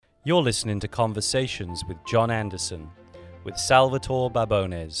You're listening to Conversations with John Anderson with Salvatore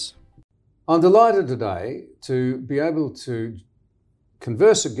Babones. I'm delighted today to be able to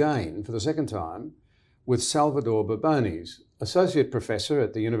converse again for the second time with Salvatore Babones, Associate Professor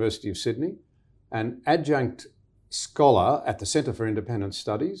at the University of Sydney and Adjunct Scholar at the Centre for Independent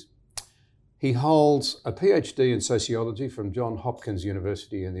Studies. He holds a PhD in Sociology from Johns Hopkins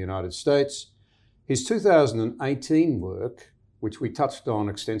University in the United States. His 2018 work, which we touched on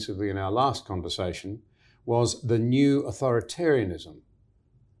extensively in our last conversation, was The New Authoritarianism.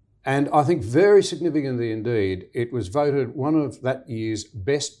 And I think very significantly indeed, it was voted one of that year's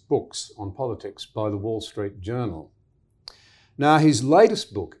best books on politics by the Wall Street Journal. Now, his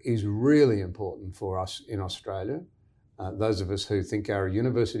latest book is really important for us in Australia. Those of us who think our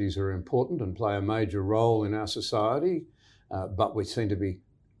universities are important and play a major role in our society, but we seem to be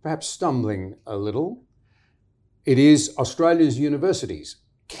perhaps stumbling a little. It is Australia's universities.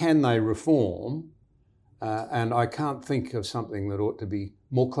 Can they reform? And I can't think of something that ought to be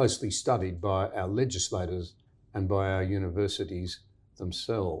more closely studied by our legislators and by our universities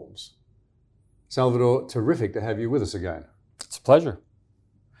themselves. Salvatore, terrific to have you with us again. It's a pleasure.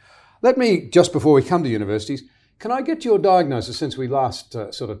 Let me, just before we come to universities, can I get your diagnosis since we last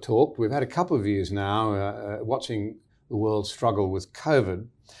sort of talked? We've had a couple of years now watching the world struggle with COVID.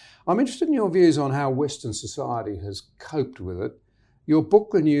 I'm interested in your views on how Western society has coped with it. Your book,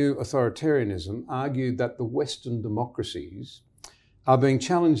 The New Authoritarianism, argued that the Western democracies are being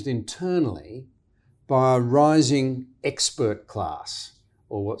challenged internally by a rising expert class,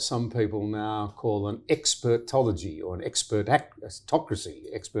 or what some people now call an expertology or an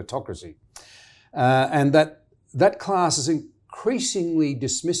expertocracy, and that class is increasingly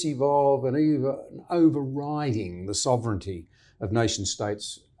dismissive of and even overriding the sovereignty of nation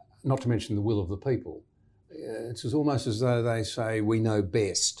states, not to mention the will of the people. It's almost as though they say, we know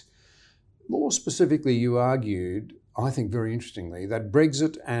best. More specifically, you argued, I think very interestingly, that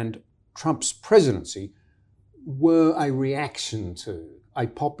Brexit and Trump's presidency were a reaction to, a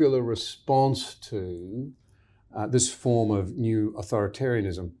popular response to this form of new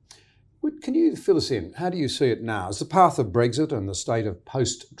authoritarianism. Can you fill us in? How do you see it now? Has the path of Brexit and the state of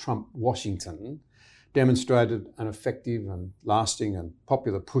post-Trump Washington demonstrated an effective and lasting and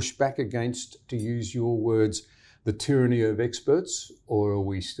popular pushback against, to use your words, the tyranny of experts, or are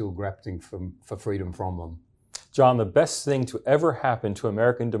we still grappling for freedom from them? John, the best thing to ever happen to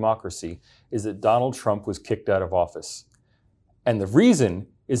American democracy is that Donald Trump was kicked out of office. And the reason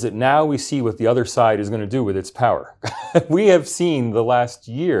is that now we see what the other side is going to do with its power. We have seen the last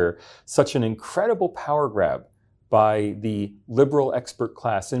year such an incredible power grab by the liberal expert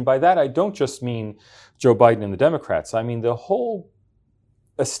class. And by that, I don't just mean Joe Biden and the Democrats. I mean the whole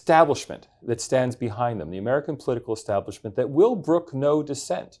establishment that stands behind them, the American political establishment that will brook no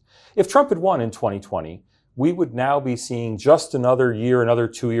dissent. If Trump had won in 2020, we would now be seeing just another year, another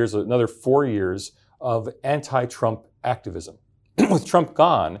 2 years, another 4 years of anti-Trump activism. With Trump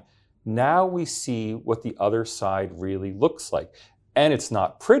gone, now we see what the other side really looks like. And it's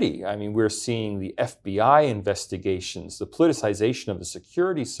not pretty. I mean, we're seeing the FBI investigations, the politicization of the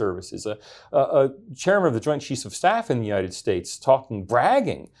security services, a chairman of the Joint Chiefs of Staff in the United States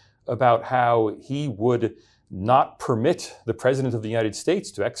bragging about how he would not permit the President of the United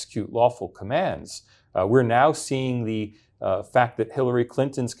States to execute lawful commands. We're now seeing the fact that Hillary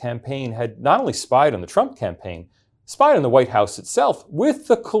Clinton's campaign had not only spied on the Trump campaign, spied on the White House itself with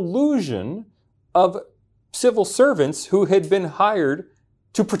the collusion of civil servants who had been hired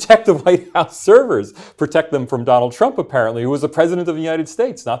to protect the White House servers, protect them from Donald Trump, apparently, who was the President of the United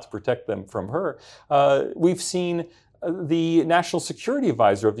States, not to protect them from her. We've seen the National Security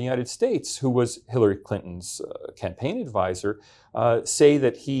Advisor of the United States, who was Hillary Clinton's campaign advisor, say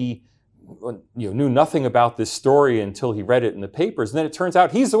that he knew nothing about this story until he read it in the papers. And then it turns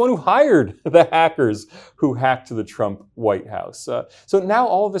out he's the one who hired the hackers who hacked the Trump White House. So now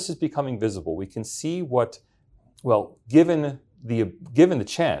all of this is becoming visible. We can see given the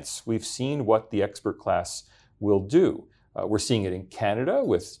chance, we've seen what the expert class will do. We're seeing it in Canada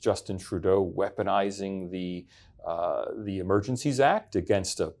with Justin Trudeau weaponizing the Emergencies Act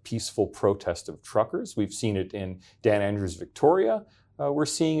against a peaceful protest of truckers. We've seen it in Dan Andrews' Victoria. We're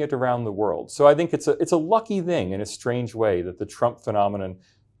seeing it around the world. So I think it's a lucky thing in a strange way that the Trump phenomenon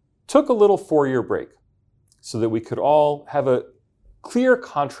took a little 4-year break so that we could all have a clear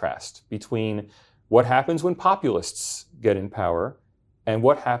contrast between what happens when populists get in power and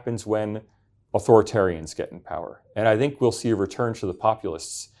what happens when authoritarians get in power. And I think we'll see a return to the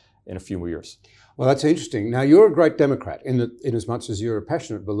populists in a few years. Well, that's interesting. Now, you're a great Democrat in as much as you're a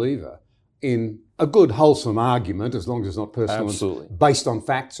passionate believer in a good, wholesome argument, as long as it's not personal, Absolutely. and based on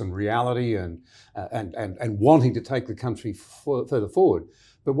facts and reality and wanting to take the country further forward.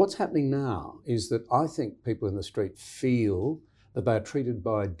 But what's happening now is that I think people in the street feel that they are treated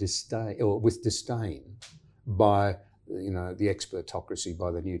by disdain, or with disdain, by the expertocracy,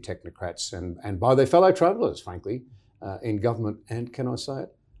 by the new technocrats, and by their fellow travellers, frankly, in government, and can I say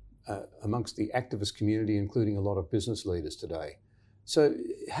it, amongst the activist community, including a lot of business leaders today. So,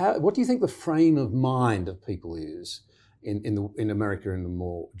 what do you think the frame of mind of people is in America and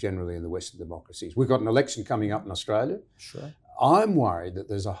more generally in the Western democracies? We've got an election coming up in Australia. Sure. I'm worried that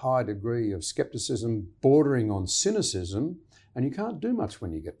there's a high degree of scepticism bordering on cynicism, and you can't do much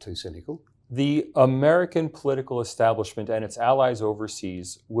when you get too cynical. The American political establishment and its allies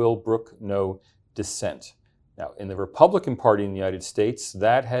overseas will brook no dissent. Now, in the Republican Party in the United States,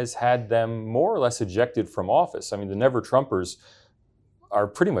 that has had them more or less ejected from office. I mean, the Never-Trumpers are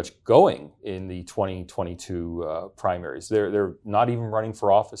pretty much going in the 2022 primaries. They're not even running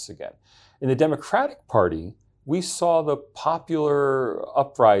for office again. In the Democratic Party, we saw the popular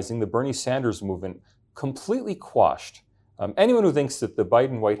uprising, the Bernie Sanders movement, completely quashed. Anyone who thinks that the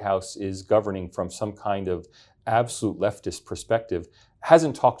Biden White House is governing from some kind of absolute leftist perspective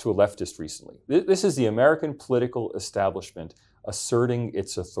hasn't talked to a leftist recently. This is the American political establishment asserting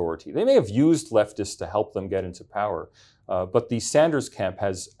its authority. They may have used leftists to help them get into power, but the Sanders camp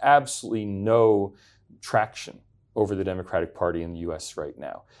has absolutely no traction over the Democratic Party in the U.S. right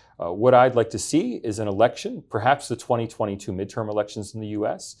now. What I'd like to see is an election, perhaps the 2022 midterm elections in the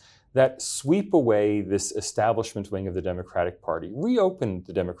U.S., that sweep away this establishment wing of the Democratic Party, reopen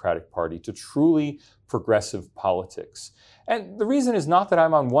the Democratic Party to truly progressive politics. And the reason is not that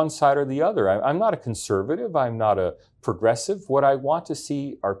I'm on one side or the other. I'm not a conservative. I'm not a progressive. What I want to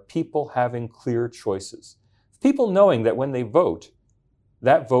see are people having clear choices. People knowing that when they vote,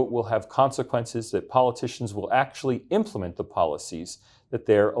 that vote will have consequences, that politicians will actually implement the policies that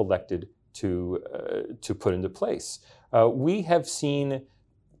they're elected to put into place. We have seen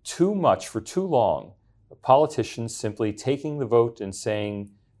too much for too long politicians simply taking the vote and saying,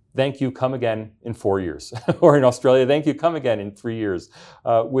 thank you, come again in 4 years. Or in Australia, thank you, come again in 3 years,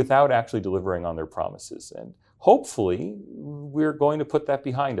 without actually delivering on their promises. And hopefully, we're going to put that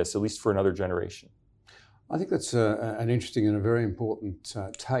behind us, at least for another generation. I think that's an interesting and a very important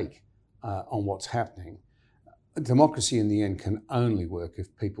take on what's happening. Democracy in the end can only work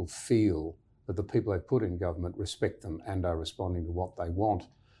if people feel that the people they put in government respect them and are responding to what they want.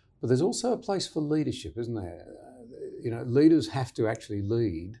 But there's also a place for leadership, isn't there? Leaders have to actually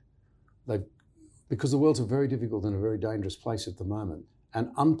lead, because the world's a very difficult and a very dangerous place at the moment,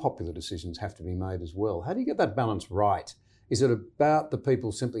 and unpopular decisions have to be made as well. How do you get that balance right? Is it about the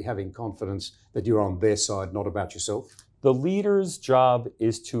people simply having confidence that you're on their side, not about yourself? The leader's job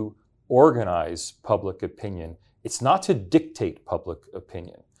is to organize public opinion. It's not to dictate public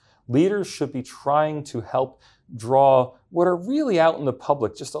opinion. Leaders should be trying to help draw what are really out in the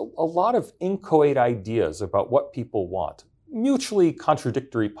public, just a lot of inchoate ideas about what people want, mutually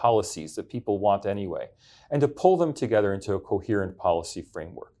contradictory policies that people want anyway, and to pull them together into a coherent policy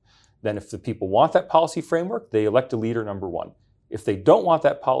framework. Then if the people want that policy framework, they elect a leader number one. If they don't want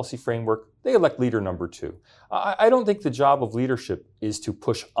that policy framework, they elect leader number two. I don't think the job of leadership is to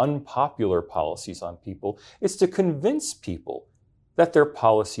push unpopular policies on people. It's to convince people that their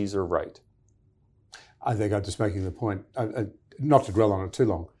policies are right. I think I'm just making the point, not to dwell on it too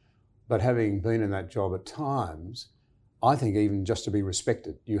long, but having been in that job at times, I think even just to be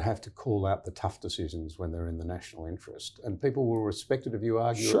respected, you have to call out the tough decisions when they're in the national interest. And people will respect it if you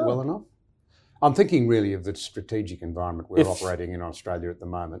argue it well enough. I'm thinking really of the strategic environment we're operating in Australia at the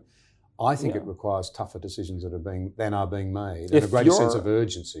moment. I think it requires tougher decisions that are being made, and a greater sense of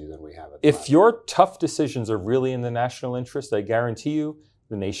urgency than we have at the moment. If your tough decisions are really in the national interest, I guarantee you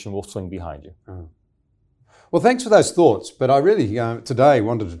the nation will swing behind you. Oh. Well, thanks for those thoughts, but I really today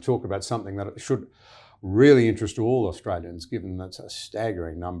wanted to talk about something that should really interest all Australians, given that a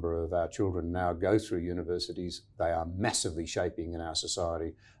staggering number of our children now go through universities. They are massively shaping in our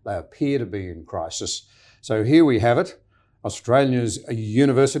society. They appear to be in crisis. So here we have it, Australia's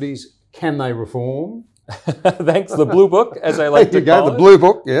universities. Can they reform? Thanks, the Blue Book, as I like to call it. The Blue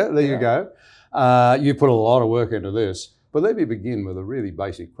Book, there you go. You put a lot of work into this, but let me begin with a really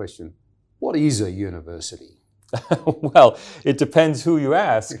basic question. What is a university? Well, it depends who you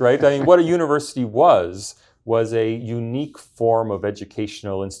ask, right? I mean, what a university was a unique form of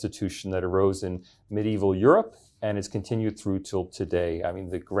educational institution that arose in medieval Europe and it's continued through till today. I mean,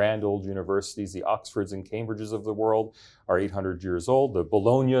 the grand old universities, the Oxfords and Cambridges of the world are 800 years old. The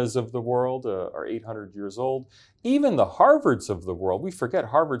Bolognas of the world are 800 years old. Even the Harvards of the world, we forget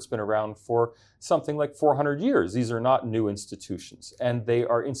Harvard's been around for something like 400 years. These are not new institutions, and they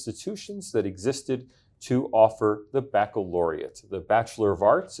are institutions that existed to offer the baccalaureate. The Bachelor of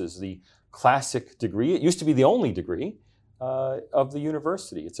Arts is the classic degree. It used to be the only degree of the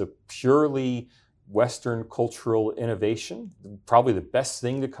university. It's a purely Western cultural innovation, probably the best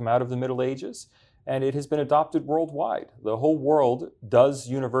thing to come out of the Middle Ages, and it has been adopted worldwide. The whole world does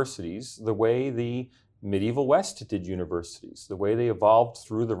universities the way the medieval West did universities, the way they evolved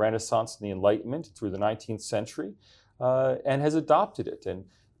through the Renaissance and the Enlightenment, through the 19th century, and has adopted it. And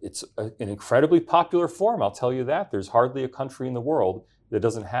it's an incredibly popular form, I'll tell you that. There's hardly a country in the world that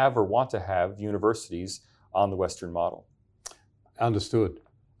doesn't have or want to have universities on the Western model. Understood.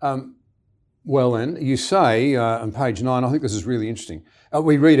 Well then, you say on page 9, I think this is really interesting.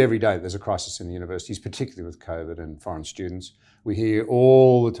 We read every day that there's a crisis in the universities, particularly with COVID and foreign students. We hear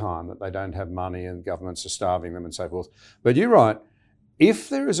all the time that they don't have money and governments are starving them and so forth. But you're right, if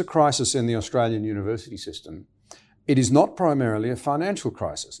there is a crisis in the Australian university system, it is not primarily a financial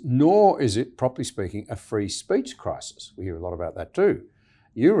crisis, nor is it, properly speaking, a free speech crisis. We hear a lot about that too.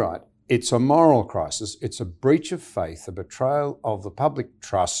 You're right, it's a moral crisis. It's a breach of faith, a betrayal of the public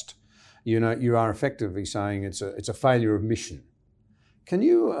trust. You know, you are effectively saying it's a failure of mission. Can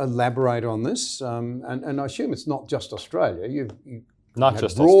you elaborate on this? And I assume it's not just Australia. You've Not had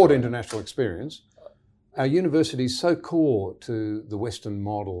just broad Australia. international experience. Our university is so core to the Western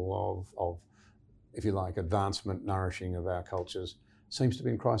model of, if you like, advancement, nourishing of our cultures, seems to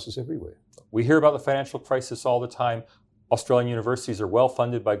be in crisis everywhere. We hear about the financial crisis all the time. Australian universities are well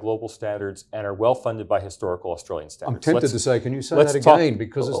funded by global standards and are well funded by historical Australian standards. I'm tempted to say, can you say let's that talk- again?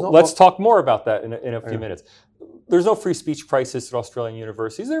 Because it's not. Let's talk more about that in a few minutes. There's no free speech crisis at Australian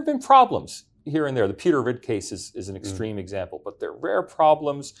universities. There have been problems here and there. The Peter Ridd case is an extreme example, but they're rare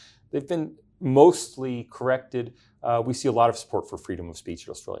problems. They've been mostly corrected. We see a lot of support for freedom of speech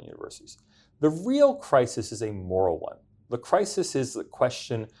at Australian universities. The real crisis is a moral one. The crisis is the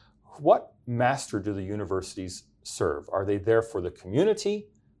question, what master do the universities serve? Are they there for the community,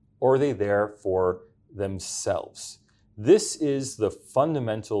 or are they there for themselves? This is the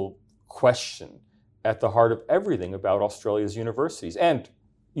fundamental question at the heart of everything about Australia's universities and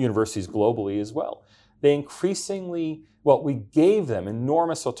universities globally as well. They increasingly, we gave them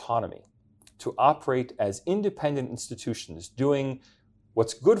enormous autonomy to operate as independent institutions, doing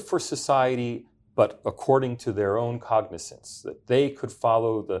what's good for society, but according to their own cognizance, that they could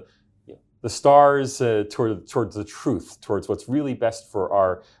follow the stars towards the truth, towards what's really best for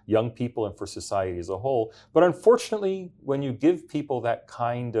our young people and for society as a whole. But unfortunately, when you give people that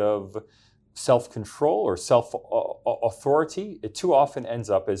kind of self-control or self-authority, it too often ends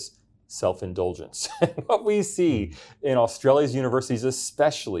up as self-indulgence. What we see in Australia's universities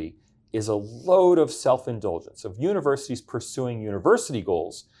especially is a load of self-indulgence, of universities pursuing university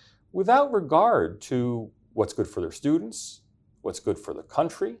goals without regard to what's good for their students, what's good for the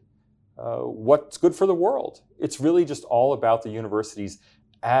country, what's good for the world. It's really just all about the universities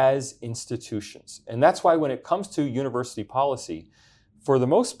as institutions. And that's why when it comes to university policy, for the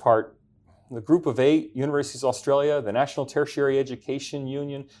most part, the Group of 8, Universities of Australia, the National Tertiary Education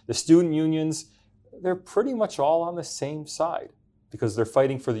Union, the student unions, they're pretty much all on the same side because they're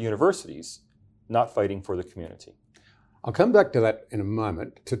fighting for the universities, not fighting for the community. I'll come back to that in a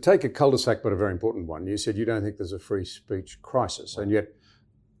moment. To take a cul-de-sac, but a very important one, you said you don't think there's a free speech crisis, and yet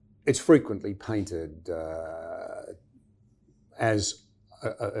it's frequently painted as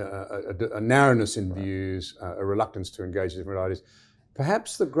a narrowness in views, a reluctance to engage different ideas.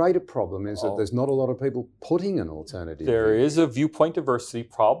 Perhaps the greater problem is that there's not a lot of people putting an alternative. There is a viewpoint diversity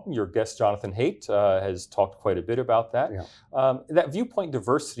problem. Your guest, Jonathan Haidt, has talked quite a bit about that. Yeah. That viewpoint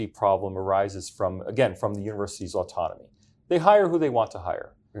diversity problem arises from the university's autonomy. They hire who they want to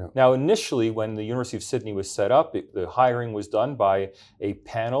hire. Yeah. Now, initially, when the University of Sydney was set up, the hiring was done by a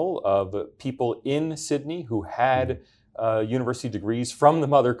panel of people in Sydney who had university degrees from the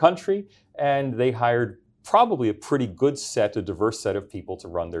mother country, and they hired probably a pretty good diverse set of people to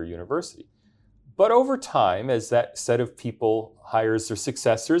run their university. But over time, as that set of people hires their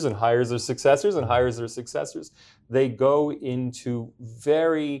successors and hires their successors and hires their successors, they go into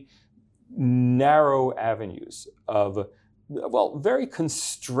very narrow avenues of, very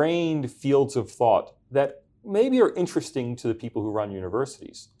constrained fields of thought that maybe are interesting to the people who run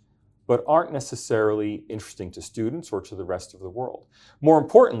universities, but aren't necessarily interesting to students or to the rest of the world. More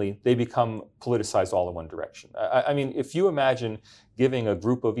importantly, they become politicized all in one direction. I mean, if you imagine giving a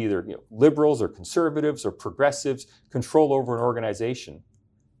group of either liberals or conservatives or progressives control over an organization,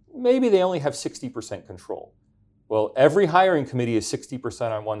 maybe they only have 60% control. Well, every hiring committee is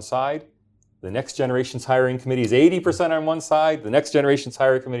 60% on one side. The next generation's hiring committee is 80% on one side. The next generation's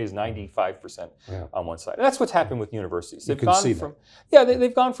hiring committee is 95% on one side. And that's what's happened with universities. They've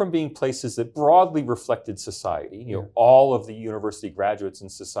gone from being places that broadly reflected society. All of the university graduates in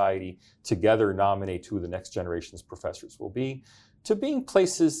society together nominate who the next generation's professors will be, to being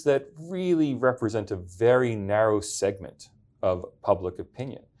places that really represent a very narrow segment of public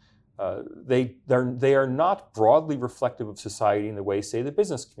opinion. They are not broadly reflective of society in the way, say, the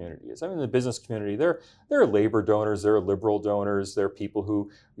business community is. I mean, the business community, there are labor donors, there are liberal donors, there are people who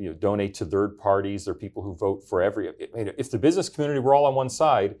donate to third parties, there are people who vote for if the business community were all on one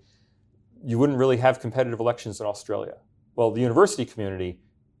side, you wouldn't really have competitive elections in Australia. Well, the university community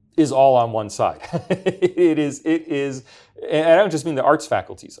is all on one side. It is, and I don't just mean the arts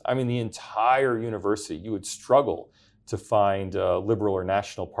faculties. I mean the entire university. You would struggle to find Liberal or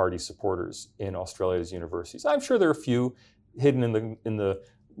National Party supporters in Australia's universities. I'm sure there are a few hidden in the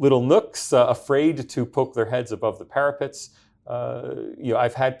little nooks, afraid to poke their heads above the parapets.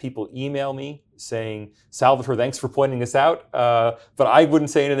 I've had people email me saying, "Salvatore, thanks for pointing this out, but I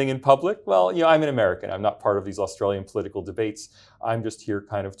wouldn't say anything in public." Well, I'm an American. I'm not part of these Australian political debates. I'm just here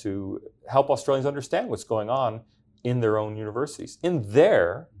kind of to help Australians understand what's going on in their own universities, in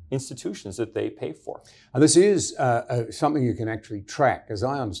their institutions that they pay for. And this is something you can actually track, as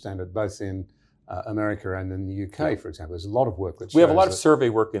I understand it, both in America and in the UK, for example. There's a lot of work that shows we have a lot of survey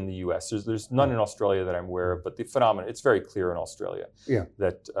work in the US. There's none in Australia that I'm aware of, but the phenomenon, it's very clear in Australia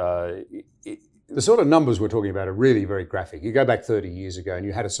that the sort of numbers we're talking about are really very graphic. You go back 30 years ago and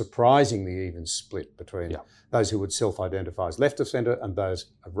you had a surprisingly even split between those who would self-identify as left of centre and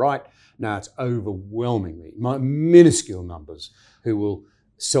those of right. Now it's overwhelmingly minuscule numbers who will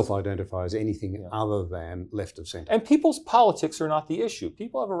self-identify as anything other than left of centre. And people's politics are not the issue.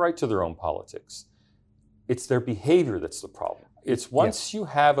 People have a right to their own politics. It's their behavior that's the problem. It's once you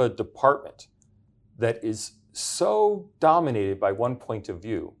have a department that is so dominated by one point of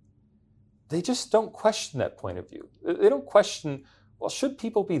view, they just don't question that point of view. They don't question, well, should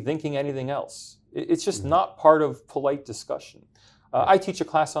people be thinking anything else? It's just not part of polite discussion. I teach a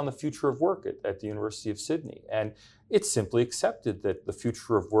class on the future of work at the University of Sydney, and it's simply accepted that the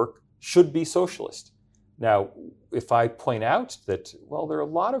future of work should be socialist. Now, if I point out that, well, there are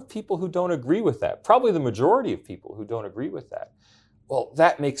a lot of people who don't agree with that, probably the majority of people who don't agree with that, well,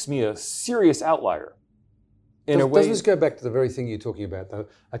 that makes me a serious outlier. Does this go back to the very thing you're talking about, though?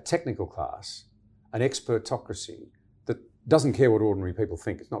 A technical class, an expertocracy that doesn't care what ordinary people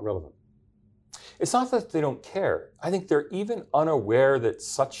think. It's not relevant. It's not that they don't care. I think they're even unaware that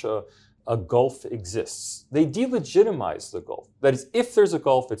such a gulf exists. They delegitimize the gulf. That is, if there's a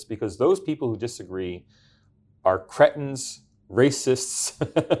gulf, it's because those people who disagree are cretins, racists,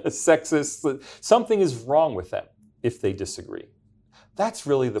 sexists. Something is wrong with them if they disagree. That's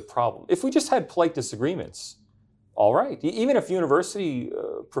really the problem. If we just had polite disagreements, all right. Even if university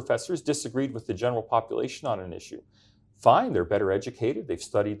professors disagreed with the general population on an issue, fine, they're better educated, they've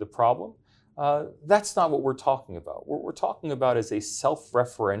studied the problem. That's not what we're talking about. What we're talking about is a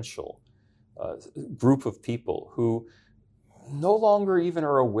self-referential group of people who no longer even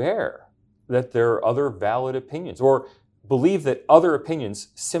are aware that there are other valid opinions or believe that other opinions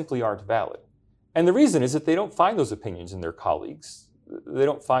simply aren't valid. And the reason is that they don't find those opinions in their colleagues. They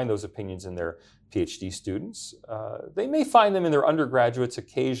don't find those opinions in their PhD students. They may find them in their undergraduates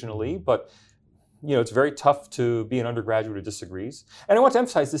occasionally, but it's very tough to be an undergraduate who disagrees. And I want to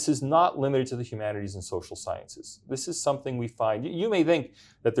emphasize this is not limited to the humanities and social sciences. This is something we find. You may think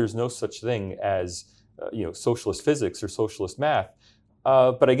that there's no such thing as socialist physics or socialist math,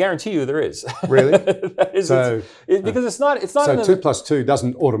 but I guarantee you there is. Really? Because it's not. So 2 plus 2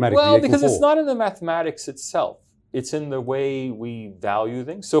 doesn't automatically equal 4. Because it's not in the mathematics itself. It's in the way we value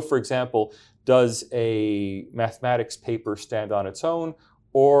things. So, for example, does a mathematics paper stand on its own,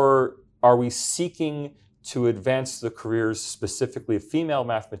 or are we seeking to advance the careers specifically of female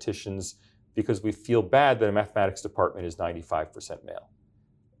mathematicians because we feel bad that a mathematics department is 95% male?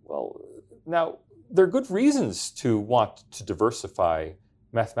 Well, now, there are good reasons to want to diversify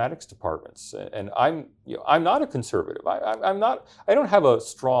mathematics departments, and I'm not a conservative. I don't have a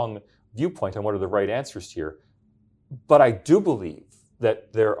strong viewpoint on what are the right answers here, but I do believe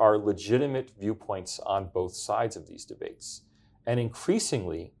that there are legitimate viewpoints on both sides of these debates, and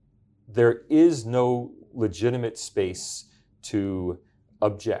increasingly, there is no legitimate space to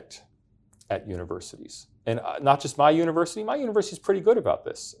object. at universities. And not just my university is pretty good about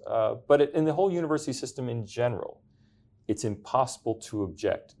this, but in the whole university system in general, it's impossible to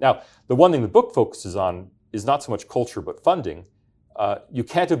object. Now, the one thing the book focuses on is not so much culture, but funding. You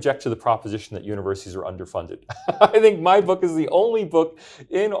can't object to the proposition that universities are underfunded. I think my book is the only book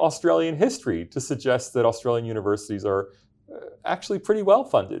in Australian history to suggest that Australian universities are actually pretty well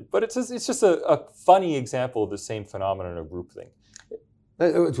funded. But it's just a funny example of the same phenomenon of groupthink.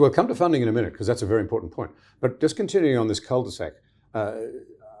 We'll come to funding in a minute because that's a very important point. But just continuing on this cul-de-sac,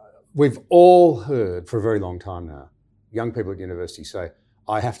 we've all heard for a very long time now, young people at university say,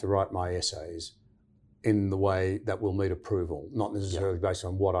 I have to write my essays in the way that will meet approval, not necessarily based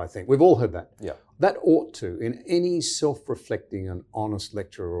on what I think. We've all heard that. Yeah. That ought to, in any self-reflecting and honest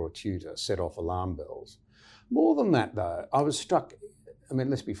lecturer or tutor, set off alarm bells. More than that, though, I was struck, I mean,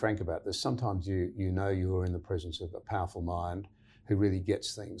 let's be frank about this. Sometimes you know you're in the presence of a powerful mind who really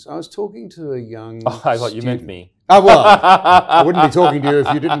gets things. I was talking to a young I thought you meant me. Oh, well, I wouldn't be talking to you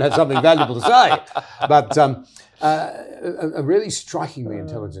if you didn't have something valuable to say. But a really strikingly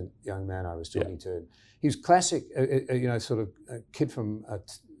intelligent young man I was talking to. He was classic, sort of a kid from a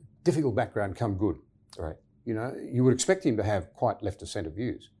difficult background come good. Right. You know, you would expect him to have quite left of centre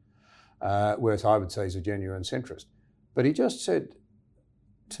views, whereas I would say he's a genuine centrist. But he just said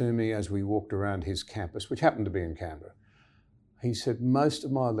to me as we walked around his campus, which happened to be in Canberra, he said, most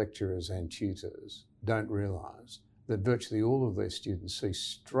of my lecturers and tutors don't realise that virtually all of their students see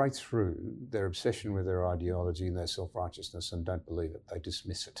straight through their obsession with their ideology and their self-righteousness and don't believe it. They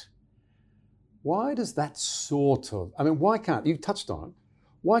dismiss it. Why does that sort of, I mean, why can't, you've touched on it,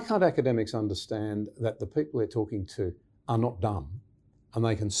 why can't academics understand that the people they're talking to are not dumb and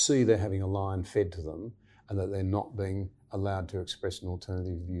they can see they're having a line fed to them and that they're not being allowed to express an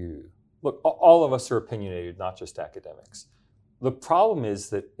alternative view? Look, all of us are opinionated, not just academics. The problem is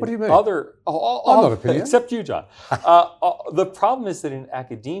that what do you mean? I'm not opinion. Except you, John. The problem is that in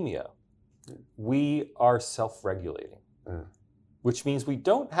academia, we are self-regulating, which means we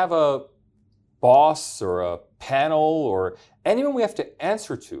don't have a boss or a panel or anyone we have to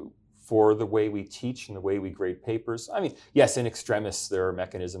answer to for the way we teach and the way we grade papers. I mean, yes, in extremis there are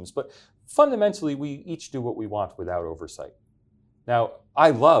mechanisms, but fundamentally we each do what we want without oversight. Now,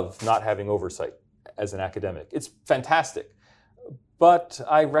 I love not having oversight as an academic. It's fantastic. But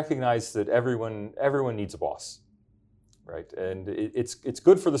I recognize that everyone needs a boss, right? And it's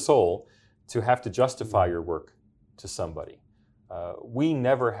good for the soul to have to justify your work to somebody. We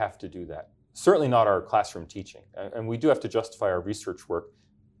never have to do that. Certainly not our classroom teaching. And we do have to justify our research work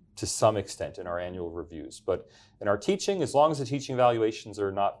to some extent in our annual reviews. But in our teaching, as long as the teaching evaluations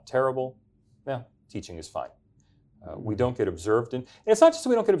are not terrible, teaching is fine. We don't get observed. And it's not just that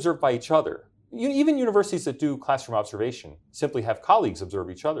we don't get observed by each other. Even universities that do classroom observation simply have colleagues observe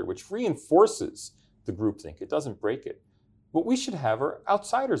each other, which reinforces the groupthink. It doesn't break it. What we should have are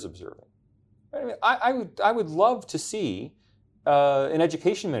outsiders observing. I mean, I would love to see an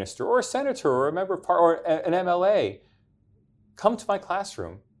education minister or a senator or a member of Parliament or an MLA come to my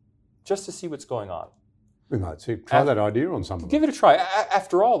classroom just to see what's going on. We might try that idea on something. Give it a try.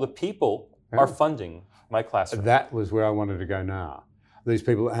 After all, the people are funding my classroom. That was where I wanted to go now. These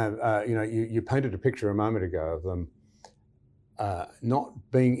people have, you painted a picture a moment ago of them not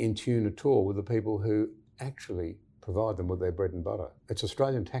being in tune at all with the people who actually provide them with their bread and butter. It's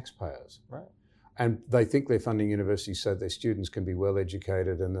Australian taxpayers. Right. And they think they're funding universities so their students can be well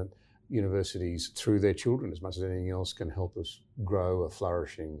educated and that universities, through their children as much as anything else, can help us grow a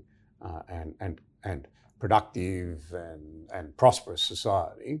flourishing and productive and prosperous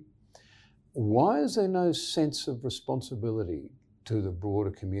society. Why is there no sense of responsibility to the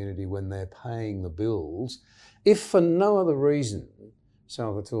broader community when they're paying the bills, if for no other reason,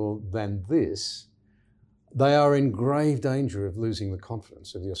 Salvatore, than this, they are in grave danger of losing the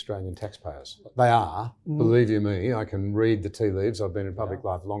confidence of the Australian taxpayers? They are, believe you me, I can read the tea leaves, I've been in public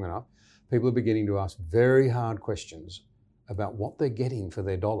life long enough. People are beginning to ask very hard questions about what they're getting for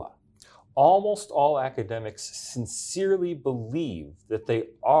their dollar. Almost all academics sincerely believe that they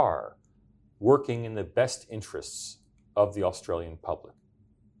are working in the best interests of the Australian public.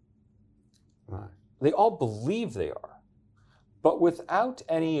 Right. They all believe they are, but without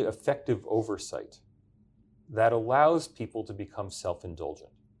any effective oversight that allows people to become self-indulgent.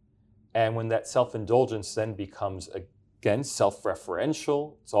 And when that self-indulgence then becomes, again,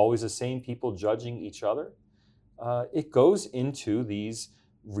 self-referential, it's always the same people judging each other, it goes into these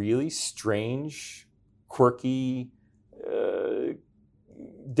really strange, quirky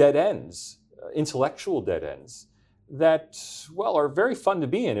dead ends, intellectual dead ends, that, well, are very fun to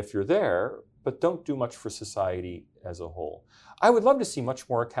be in if you're there, but don't do much for society as a whole. I would love to see much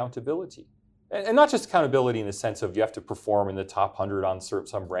more accountability. And not just accountability in the sense of you have to perform in the top 100 on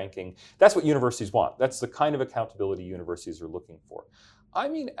some ranking. That's what universities want. That's the kind of accountability universities are looking for. I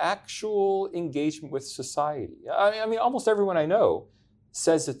mean actual engagement with society. I mean almost everyone I know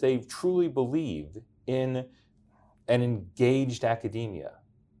says that they truly believe in an engaged academia.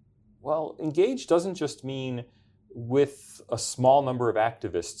 Well, engaged doesn't just mean with a small number of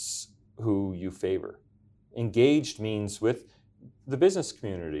activists who you favor. Engaged means with the business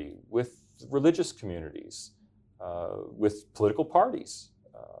community, with religious communities, with political parties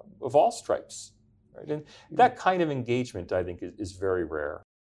of all stripes. Right? And that kind of engagement, I think, is very rare.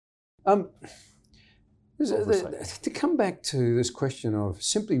 To come back to this question of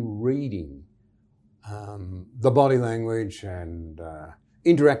simply reading the body language and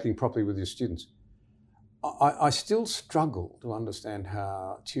interacting properly with your students, I still struggle to understand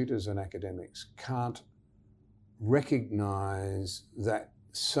how tutors and academics can't recognise that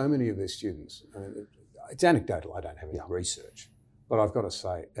so many of their students, it's anecdotal, I don't have any research, but I've got to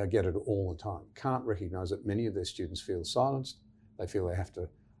say, I get it all the time, can't recognise that many of their students feel silenced. They feel they have to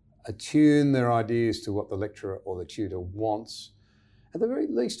attune their ideas to what the lecturer or the tutor wants. At the very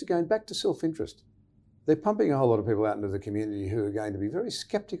least, going back to self-interest. They're pumping a whole lot of people out into the community who are going to be very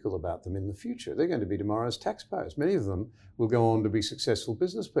sceptical about them in the future. They're going to be tomorrow's taxpayers. Many of them will go on to be successful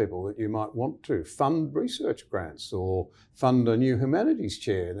business people that you might want to fund research grants or fund a new humanities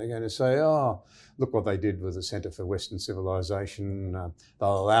chair. And they're going to say, oh, look what they did with the Centre for Western Civilization.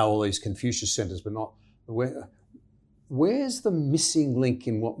 They'll allow all these Confucius centres, but not... Where's the missing link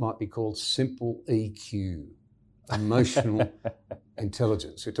in what might be called simple EQ? Emotional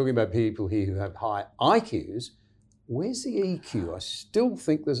intelligence. We're talking about people here who have high IQs. Where's the EQ? I still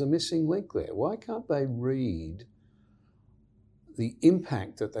think there's a missing link there. Why can't they read the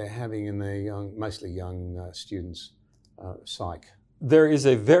impact that they're having in their young, mostly young students' psyche? There is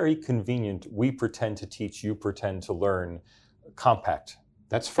a very convenient, we pretend to teach, you pretend to learn compact.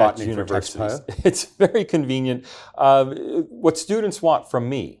 That's frightening for a taxpayer. It's very convenient. What students want from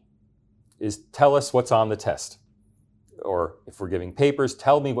me is tell us what's on the test. Or if we're giving papers,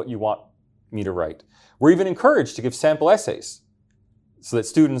 tell me what you want me to write. We're even encouraged to give sample essays so that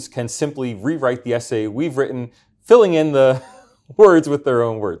students can simply rewrite the essay we've written, filling in the words with their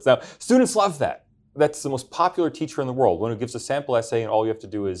own words. Now, students love that. That's the most popular teacher in the world, one who gives a sample essay and all you have to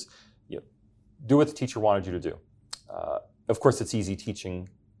do is do what the teacher wanted you to do. Of course, it's easy teaching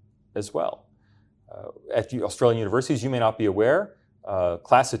as well. At Australian universities, you may not be aware,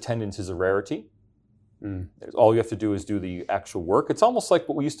 class attendance is a rarity. All you have to do is do the actual work. It's almost like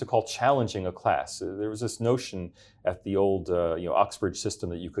what we used to call challenging a class. There was this notion at the old Oxbridge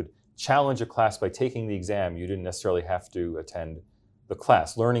system that you could challenge a class by taking the exam. You didn't necessarily have to attend the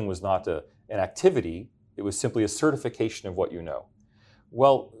class. Learning was not an activity. It was simply a certification of what you know.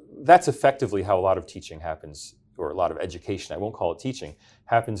 Well, that's effectively how a lot of teaching happens, or a lot of education, I won't call it teaching,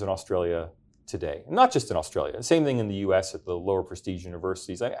 happens in Australia today. And not just in Australia. The same thing in the US at the lower prestige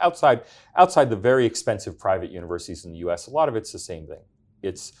universities. Outside the very expensive private universities in the US, a lot of it's the same thing.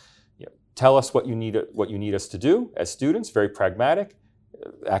 It's tell us what you need us to do as students, very pragmatic.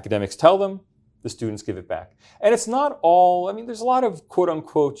 Academics tell them, the students give it back. And it's not all, there's a lot of quote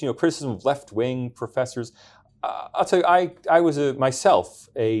unquote, criticism of left-wing professors. I'll tell you, I was myself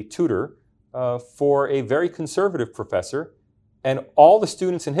a tutor for a very conservative professor, and all the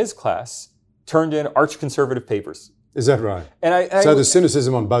students in his class turned in arch-conservative papers. Is that right? And so there's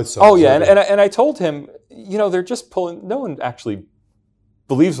cynicism on both sides. Oh yeah, and I told him, they're just pulling, no one actually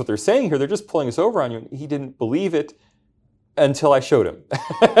believes what they're saying here, they're just pulling us over on you. He didn't believe it until I showed him.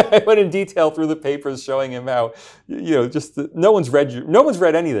 I went in detail through the papers showing him how, no one's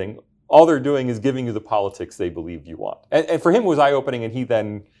read anything. All they're doing is giving you the politics they believe you want. And for him it was eye-opening, and he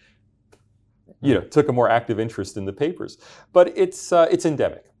then took a more active interest in the papers. But it's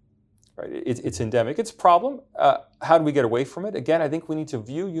endemic. Right? It's endemic. It's a problem. How do we get away from it? Again, I think we need to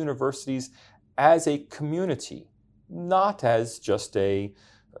view universities as a community, not as just a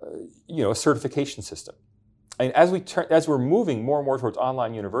certification system. And as we're moving more and more towards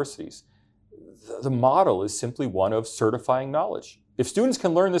online universities, the model is simply one of certifying knowledge. If students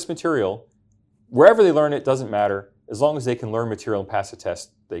can learn this material, wherever they learn it doesn't matter. As long as they can learn material and pass a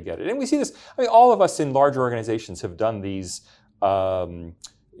test, they get it. And we see this. All of us in larger organizations have done these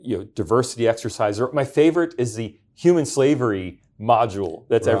diversity exercises. My favorite is the human slavery module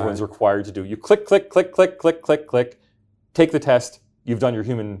that everyone's required to do. You click, click, click, click, click, click, click, take the test. You've done your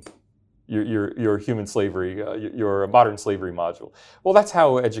human slavery, your modern slavery module. Well, that's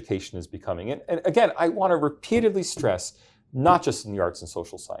how education is becoming. And again, I want to repeatedly stress not just in the arts and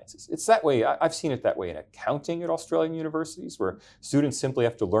social sciences. It's that way. I've seen it that way in accounting at Australian universities, where students simply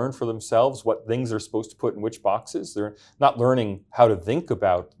have to learn for themselves what things they're supposed to put in which boxes. They're not learning how to think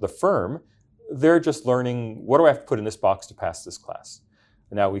about the firm. They're just learning, what do I have to put in this box to pass this class?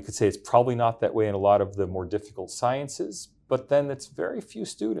 Now, we could say it's probably not that way in a lot of the more difficult sciences, but then it's very few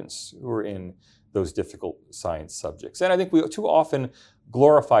students who are in those difficult science subjects. And I think we too often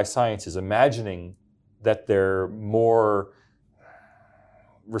glorify sciences, imagining that they're more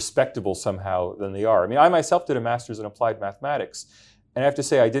respectable somehow than they are. I mean, I myself did a master's in applied mathematics, and I have to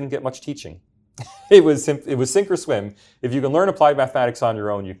say I didn't get much teaching. It was sink or swim. If you can learn applied mathematics on your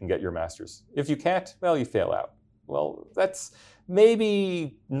own, you can get your master's. If you can't, well, you fail out. Well, that's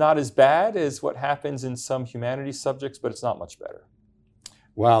maybe not as bad as what happens in some humanities subjects, but it's not much better.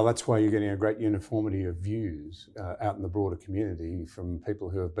 Well, that's why you're getting a great uniformity of views out in the broader community from people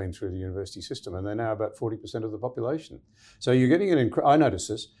who have been through the university system, and they're now about 40% of the population. So you're getting I notice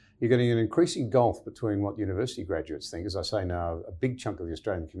this, you're getting an increasing gulf between what university graduates think, as I say now, a big chunk of the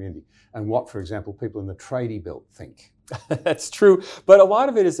Australian community, and what, for example, people in the tradie belt think. That's true, but a lot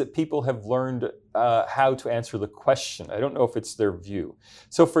of it is that people have learned how to answer the question. I don't know if it's their view.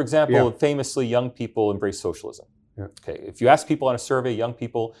 So, for example, famously, young people embrace socialism. Yeah. Okay, if you ask people on a survey, young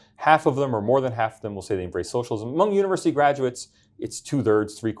people, half of them or more than half of them will say they embrace socialism. Among university graduates, it's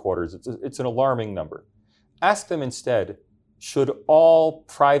 2/3, 3/4. It's an alarming number. Ask them instead, should all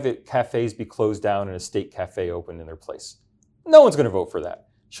private cafes be closed down and a state cafe open in their place? No one's going to vote for that.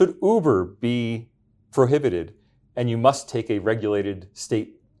 Should Uber be prohibited and you must take a regulated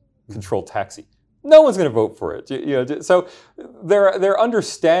state-controlled taxi? No one's going to vote for it. So they're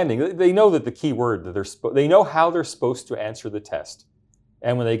understanding. They know that the key word that they know how they're supposed to answer the test,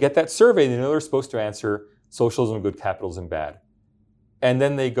 and when they get that survey, they know they're supposed to answer socialism good, capitalism bad, and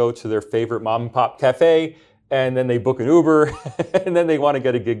then they go to their favorite mom and pop cafe, and then they book an Uber, and then they want to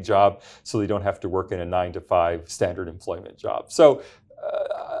get a gig job so they don't have to work in a 9-to-5 standard employment job. So.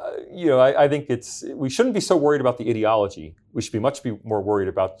 I think we shouldn't be so worried about the ideology. We should be much more worried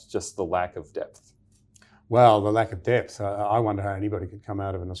about just the lack of depth. Well, the lack of depth. I wonder how anybody could come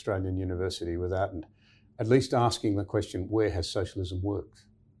out of an Australian university without at least asking the question, where has socialism worked?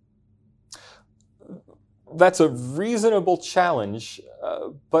 That's a reasonable challenge,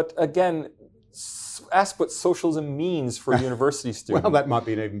 but again, ask what socialism means for a university student. Well, that might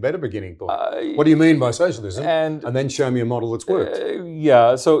be an even better beginning point. What do you mean by socialism? And then show me a model that's worked.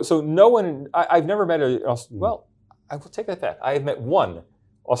 So no one, I've never met well, I will take that back. I have met one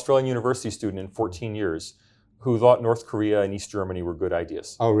Australian university student in 14 years who thought North Korea and East Germany were good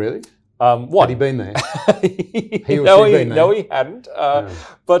ideas. Oh, really? One. Had he been there? No, he hadn't.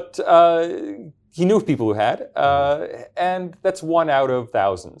 But he knew people who had, and that's one out of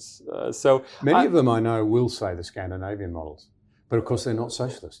thousands. Many of them I know will say the Scandinavian models, but of course they're not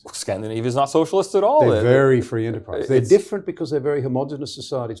socialist. Scandinavia is not socialist at all. They're very free enterprise. They're different because they're very homogenous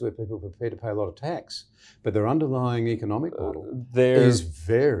societies where people are prepared to pay a lot of tax, but their underlying economic model is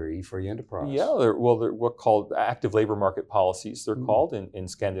very free enterprise. Yeah, they're what called active labor market policies. They're called in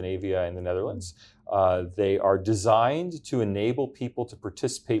Scandinavia and the Netherlands. They are designed to enable people to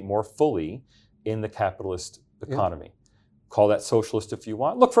participate more fully in the capitalist economy. Yeah. Call that socialist if you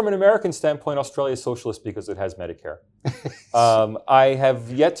want. Look, from an American standpoint, Australia is socialist because it has Medicare. I have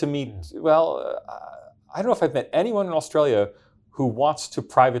yet to meet, I don't know if I've met anyone in Australia who wants to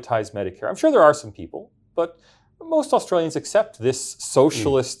privatize Medicare. I'm sure there are some people, but most Australians accept this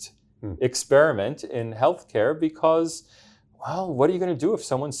socialist experiment in healthcare because, well, what are you going to do if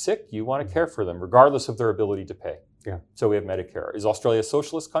someone's sick? You want to care for them, regardless of their ability to pay. Yeah. So we have Medicare. Is Australia a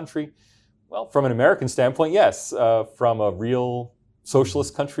socialist country? Well, from an American standpoint, yes. From a real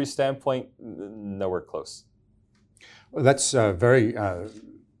socialist country standpoint, nowhere close. Well, that's very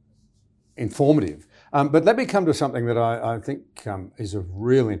informative. But let me come to something that I think is of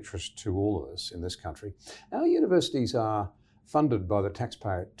real interest to all of us in this country. Our universities are funded by the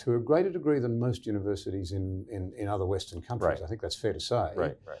taxpayer to a greater degree than most universities in other Western countries. Right. I think that's fair to say.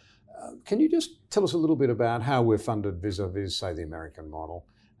 Right. Can you just tell us a little bit about how we're funded vis-a-vis, say, the American model,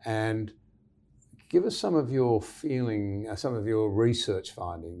 and give us some of your some of your research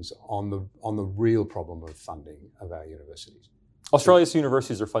findings on the real problem of funding of our universities? Australia's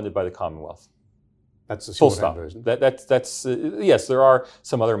universities are funded by the Commonwealth. That's the full short stop version. That's yes, there are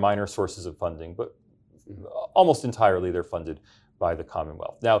some other minor sources of funding, but almost entirely they're funded by the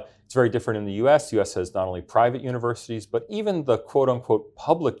Commonwealth. Now, it's very different in the U.S. The U.S. has not only private universities, but even the quote-unquote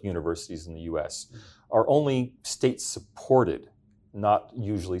public universities in the U.S. are only state-supported, not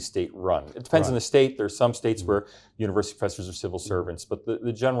usually state-run. It depends on the state. There's some states where university professors are civil servants, but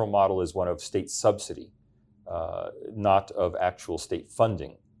the general model is one of state subsidy. not of actual state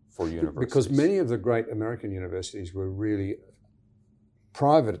funding for universities. Because many of the great American universities were really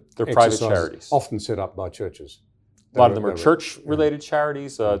private. They're private charities, often set up by churches. A lot of them are church-related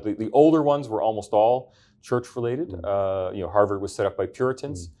charities. The older ones were almost all church-related. Harvard was set up by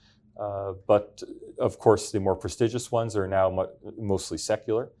Puritans, but of course the more prestigious ones are now mostly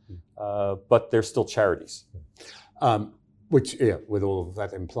secular, but they're still charities. Which, with all of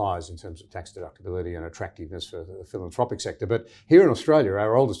that implies in terms of tax deductibility and attractiveness for the philanthropic sector. But here in Australia,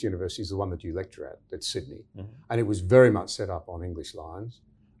 our oldest university is the one that you lecture at, that's Sydney. And it was very much set up on English lines.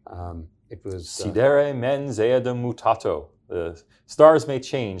 It was... Sidere mens eadem mutato. The stars may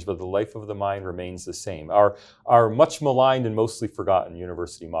change, but the life of the mind remains the same. Our much maligned and mostly forgotten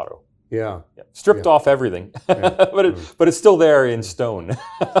university motto. Yeah. Stripped off everything, but it's still there in stone.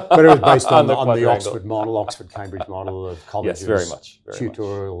 But it was based on the Oxford model, Oxford-Cambridge model of colleges. Yes, very much.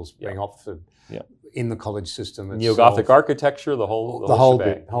 Tutorials being offered in the college system. Neo-Gothic architecture, the whole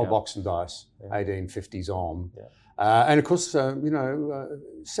box and dice, 1850s on. And of course,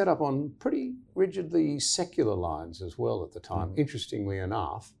 set up on pretty rigidly secular lines as well at the time, interestingly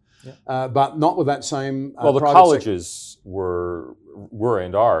enough. But not with that same the colleges were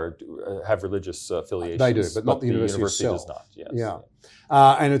and are have religious affiliations. They do, but not the university itself. Does not. Yes.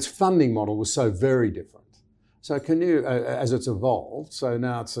 And its funding model was so very different. So can you, as it's evolved, so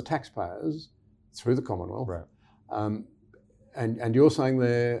now it's the taxpayers through the Commonwealth. Right. And you're saying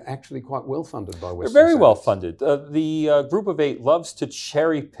they're actually quite well funded by Western They're very states. well funded. The Group of Eight loves to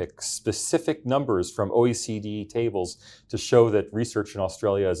cherry pick specific numbers from OECD tables to show that research in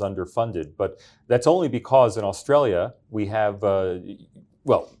Australia is underfunded. But that's only because in Australia we have,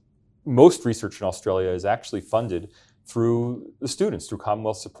 most research in Australia is actually funded through the students, through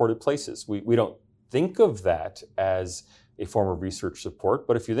Commonwealth supported places. We don't think of that as a form of research support,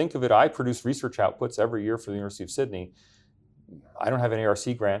 but if you think of it, I produce research outputs every year for the University of Sydney. I don't have an ARC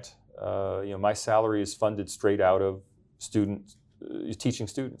grant. My salary is funded straight out of teaching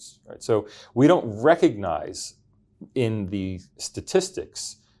students. Right? So we don't recognize in the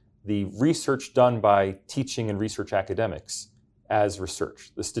statistics the research done by teaching and research academics as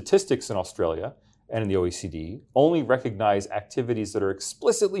research. The statistics in Australia and in the OECD only recognize activities that are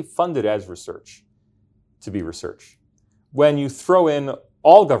explicitly funded as research to be research. When you throw in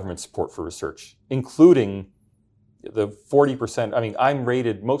all government support for research, including the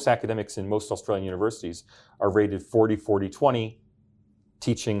 40%, most academics in most Australian universities are rated 40-40-20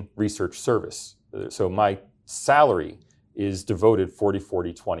 teaching research service. So my salary is devoted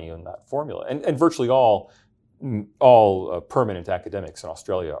 40-40-20 in that formula. And virtually all permanent academics in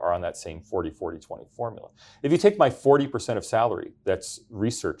Australia are on that same 40-40-20 formula. If you take my 40% of salary that's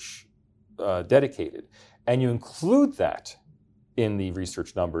research dedicated, and you include that in the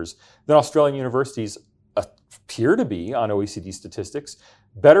research numbers, then Australian universities appear to be, on OECD statistics,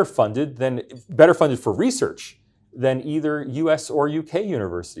 better funded for research than either US or UK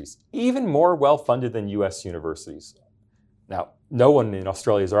universities, even more well-funded than US universities. Now, no one in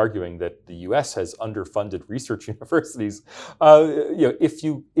Australia is arguing that the US has underfunded research universities. If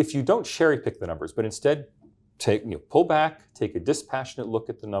you don't cherry pick the numbers, but instead pull back, take a dispassionate look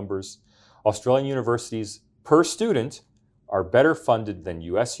at the numbers, Australian universities per student are better funded than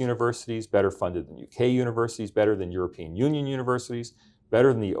US universities, better funded than UK universities, better than European Union universities,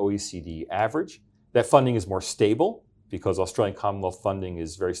 better than the OECD average. That funding is more stable because Australian Commonwealth funding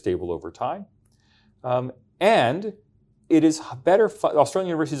is very stable over time. And it is Australian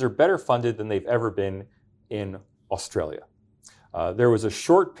universities are better funded than they've ever been in Australia. There was a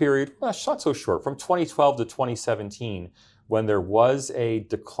short period, not so short, from 2012 to 2017, when there was a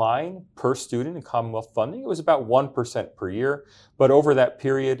decline per student in Commonwealth funding. It was about 1% per year, but over that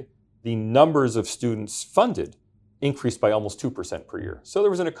period, the numbers of students funded increased by almost 2% per year. So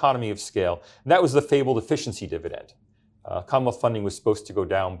there was an economy of scale, and that was the fabled efficiency dividend. Commonwealth funding was supposed to go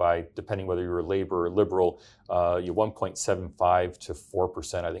down by, depending whether you were Labour or Liberal, 1.75 to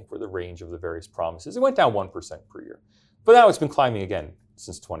 4%, I think, were the range of the various promises. It went down 1% per year. But now it's been climbing again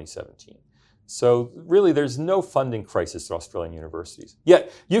since 2017. So really, there's no funding crisis at Australian universities.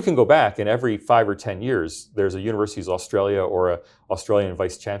 Yet, you can go back, and every 5 or 10 years, there's a Universities Australia or a Australian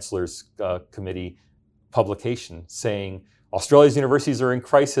Vice Chancellor's Committee publication saying, Australia's universities are in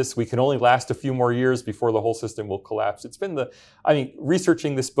crisis. We can only last a few more years before the whole system will collapse. It's been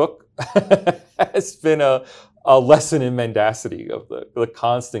researching this book has been a lesson in mendacity of the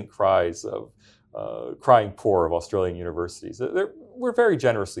constant cries of crying poor of Australian universities. We're very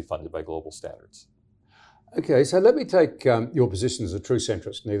generously funded by global standards. Okay, so let me take your position as a true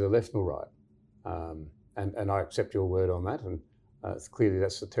centrist, neither left nor right. And I accept your word on that, and clearly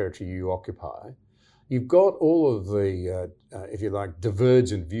that's the territory you occupy. You've got all of the, if you like,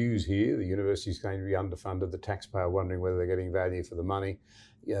 divergent views here. The university's going to be underfunded, the taxpayer wondering whether they're getting value for the money.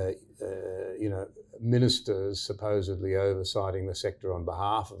 Ministers supposedly oversighting the sector on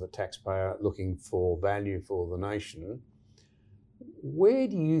behalf of the taxpayer, looking for value for the nation. Where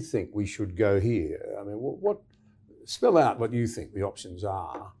do you think we should go here? I mean, spell out what you think the options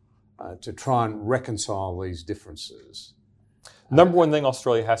are to try and reconcile these differences. Number one thing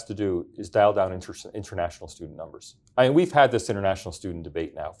Australia has to do is dial down international student numbers. I mean, we've had this international student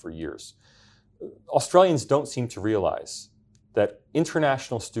debate now for years. Australians don't seem to realize that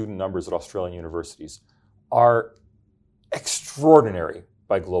international student numbers at Australian universities are extraordinary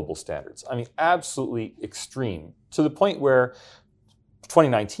by global standards. I mean, absolutely extreme, to the point where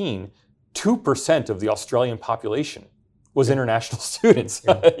 2019, 2% of the Australian population was international students.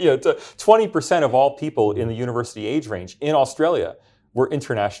 Yeah. 20% of all people in the university age range in Australia were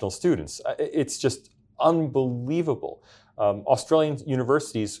international students. It's just unbelievable. Australian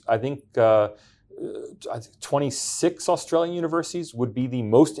universities, I think 26 Australian universities would be the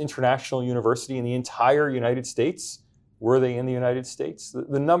most international university in the entire United States. Were they in the United States?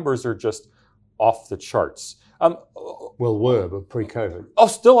 The numbers are just off the charts. Were, but pre-COVID. Oh,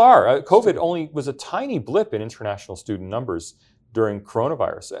 still are. COVID only was a tiny blip in international student numbers during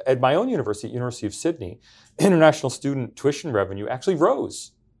coronavirus. At my own university, University of Sydney, international student tuition revenue actually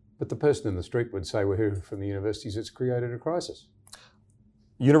rose. But the person in the street would say, we're hearing from the universities, it's created a crisis.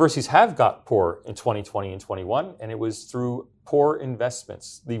 Universities have got poor in 2020 and 21, and it was through poor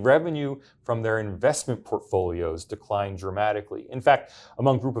investments. The revenue from their investment portfolios declined dramatically. In fact,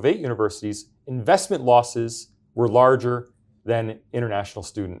 among Group of 8 universities, investment losses were larger than international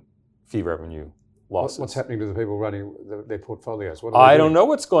student fee revenue losses. What's happening to the people running their portfolios? I don't know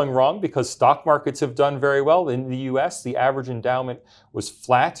what's going wrong, because stock markets have done very well. In the US, the average endowment was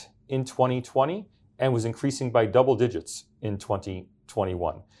flat in 2020 and was increasing by double digits in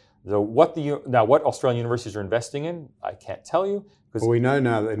 2021. So what Australian universities are investing in, I can't tell you. Well, we know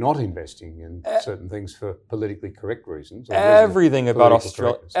now they're not investing in certain things for politically correct reasons. Everything about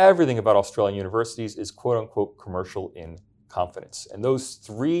Australian universities is quote unquote commercial in confidence. And those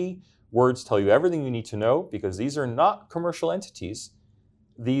 3 words tell you everything you need to know, because these are not commercial entities.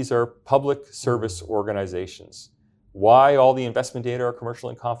 These are public service organizations. Why all the investment data are commercial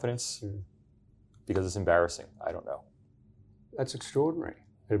in confidence? Because it's embarrassing. I don't know. That's extraordinary.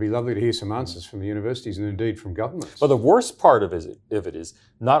 It'd be lovely to hear some answers from the universities and indeed from governments. But the worst part of it is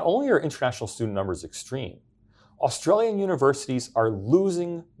not only are international student numbers extreme, Australian universities are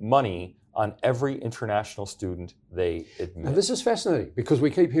losing money on every international student they admit. Now, this is fascinating, because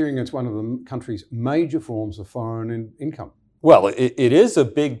we keep hearing it's one of the country's major forms of foreign income. Well, it is a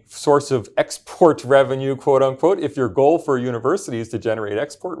big source of export revenue, quote unquote, if your goal for a university is to generate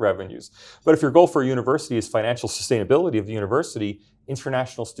export revenues. But if your goal for a university is financial sustainability of the university,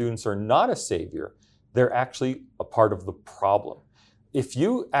 international students are not a savior. They're actually a part of the problem. If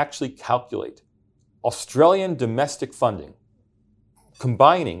you actually calculate Australian domestic funding,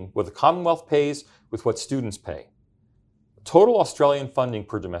 combining what the Commonwealth pays with what students pay, total Australian funding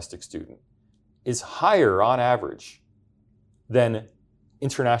per domestic student is higher on average than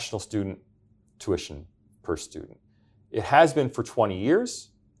international student tuition per student. It has been for 20 years.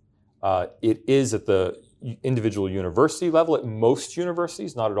 It is at the individual university level at most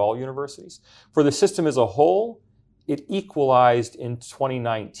universities, not at all universities. For the system as a whole, it equalized in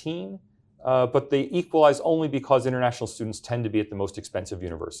 2019, but they equalize only because international students tend to be at the most expensive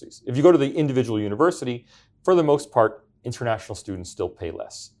universities. If you go to the individual university, for the most part, international students still pay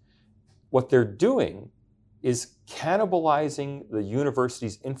less. What they're doing is cannibalizing the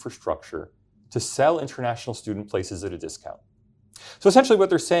university's infrastructure to sell international student places at a discount. So essentially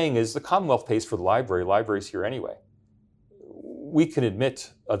what they're saying is the Commonwealth pays for the library. Library's here anyway. We can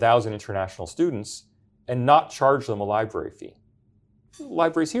admit 1,000 international students and not charge them a library fee. The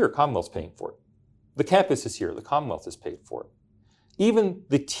library's here, Commonwealth's paying for it. The campus is here, the Commonwealth is paid for it. Even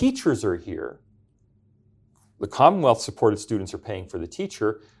the teachers are here. The Commonwealth-supported students are paying for the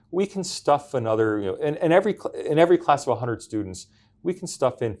teacher. We can stuff another, in every class of 100 students, we can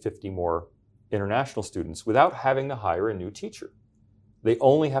stuff in 50 more international students without having to hire a new teacher. They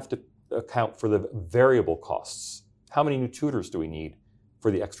only have to account for the variable costs. How many new tutors do we need for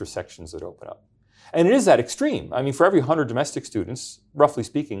the extra sections that open up? And it is that extreme. I mean, for every 100 domestic students, roughly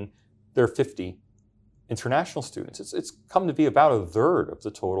speaking, there are 50 international students. It's come to be about a third of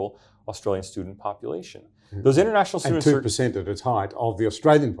the total Australian student population. Those international students and 2% at its height of the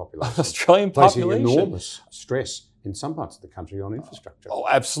Australian population. Australian population. Placing enormous stress in some parts of the country on infrastructure. Oh,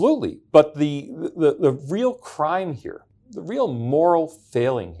 absolutely. But the real crime here, the real moral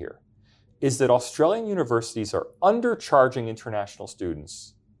failing here, is that Australian universities are undercharging international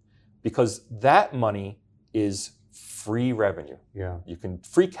students because that money is free revenue. Yeah. You can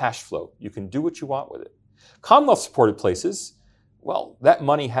free cash flow. You can do what you want with it. Commonwealth-supported places, well, that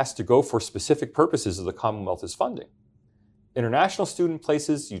money has to go for specific purposes that the Commonwealth is funding. International student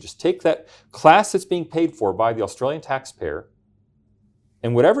places, you just take that class that's being paid for by the Australian taxpayer,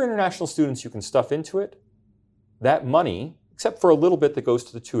 and whatever international students you can stuff into it, that money, except for a little bit that goes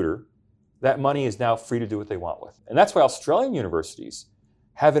to the tutor, that money is now free to do what they want with. And that's why Australian universities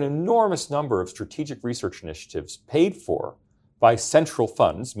have an enormous number of strategic research initiatives paid for by central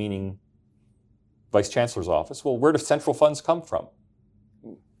funds, meaning Vice Chancellor's office. Well, where do central funds come from?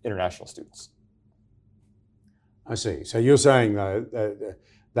 International students. I see. So you're saying, though,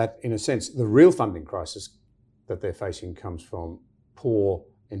 that in a sense, the real funding crisis that they're facing comes from poor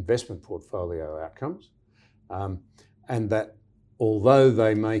investment portfolio outcomes, and that although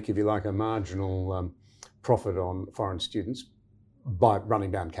they make, if you like, a marginal profit on foreign students by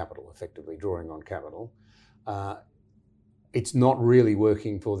running down capital, effectively drawing on capital, it's not really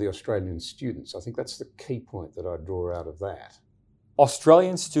working for the Australian students. I think that's the key point that I draw out of that.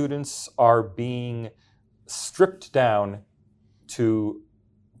 Australian students are being stripped down to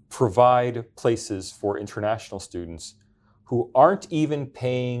provide places for international students who aren't even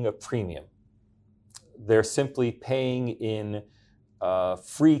paying a premium. They're simply paying in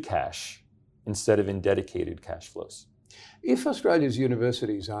free cash instead of in dedicated cash flows. If Australia's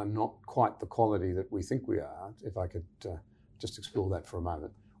universities are not quite the quality that we think we are, if I could just explore that for a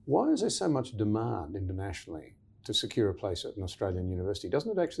moment, why is there so much demand internationally to secure a place at an Australian university?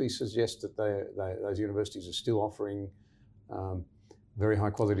 Doesn't it actually suggest that those universities are still offering very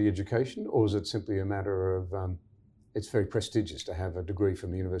high quality education, or is it simply a matter of it's very prestigious to have a degree from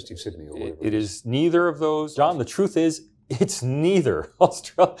the University of Sydney or whatever? It is neither of those. John, the truth is, it's neither.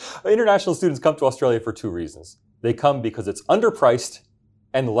 International students come to Australia for two reasons. They come because it's underpriced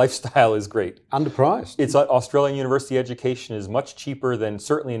and the lifestyle is great. Underpriced? It's Australian university education is much cheaper than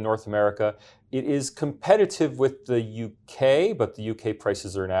certainly in North America. It is competitive with the UK, but the UK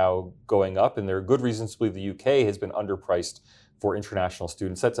prices are now going up, and there are good reasons to believe the UK has been underpriced for international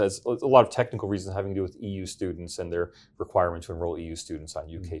students. That has a lot of technical reasons having to do with EU students and their requirement to enroll EU students on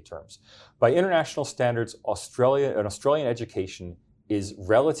UK terms. By international standards, an Australian education is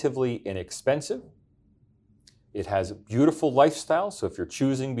relatively inexpensive. It has a beautiful lifestyle. So if you're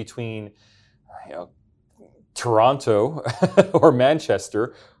choosing between Toronto or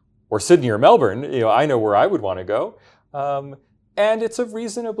Manchester or Sydney or Melbourne, I know where I would want to go. And it's a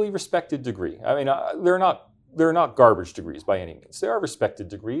reasonably respected degree. I mean, they're not garbage degrees by any means. They are respected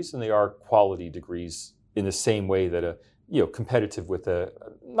degrees, and they are quality degrees in the same way that competitive with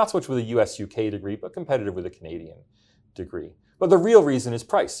not so much with a US-UK degree, but competitive with a Canadian degree. But the real reason is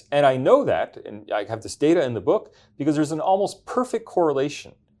price. And I know that, and I have this data in the book, because there's an almost perfect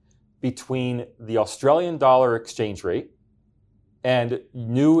correlation between the Australian dollar exchange rate and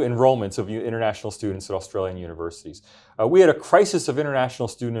new enrollments of international students at Australian universities. We had a crisis of international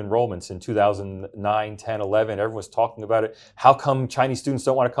student enrollments in 2009, 10, 11. Everyone was talking about it. How come Chinese students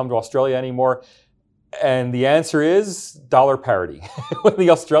don't want to come to Australia anymore? And the answer is dollar parity. When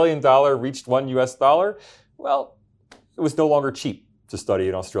the Australian dollar reached $1 US, well, it was no longer cheap to study at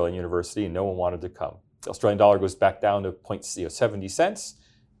an Australian university, and no one wanted to come. The Australian dollar goes back down to 70 cents.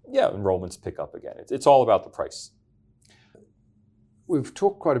 Yeah, enrollments pick up again. It's all about the price. We've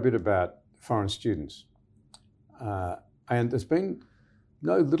talked quite a bit about foreign students, and there's been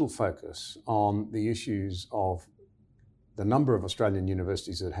no little focus on the issues of the number of Australian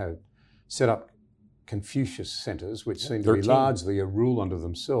universities that have set up Confucius centres, which seem to be largely a rule unto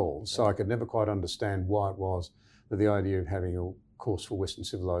themselves. So I could never quite understand why it was that the idea of having a course for Western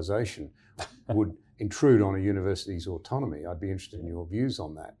civilization would intrude on a university's autonomy. I'd be interested in your views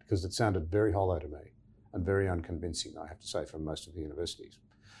on that, because it sounded very hollow to me and very unconvincing, I have to say, from most of the universities.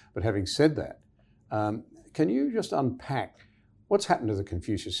 But having said that, can you just unpack what's happened to the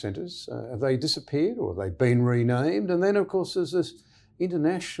Confucius centres? Have they disappeared, or have they been renamed? And then, of course, there's this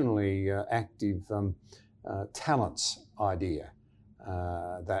internationally active talents idea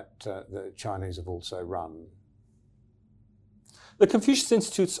that the Chinese have also run. The Confucius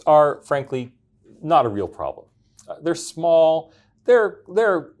Institutes are, frankly, not a real problem. They're small. They're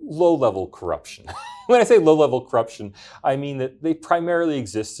low-level corruption. When I say low-level corruption, I mean that they primarily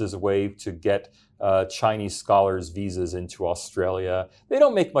exist as a way to get Chinese scholars visas into Australia. They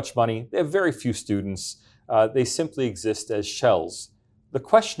don't make much money. They have very few students. They simply exist as shells. The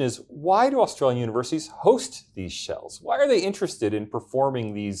question is, why do Australian universities host these shells? Why are they interested in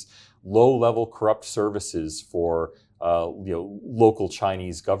performing these low-level corrupt services for local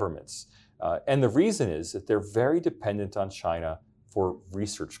Chinese governments? And the reason is that they're very dependent on China for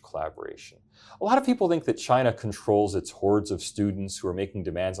research collaboration. A lot of people think that China controls its hordes of students who are making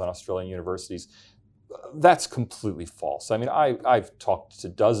demands on Australian universities. That's completely false. I mean, I've talked to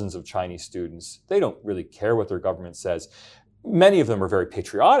dozens of Chinese students. They don't really care what their government says. Many of them are very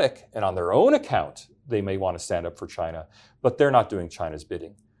patriotic, and on their own account, they may want to stand up for China, but they're not doing China's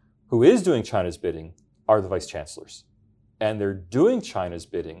bidding. Who is doing China's bidding are the vice chancellors. And they're doing China's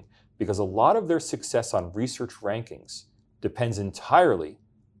bidding because a lot of their success on research rankings depends entirely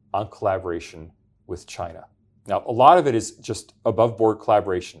on collaboration with China. Now, a lot of it is just above-board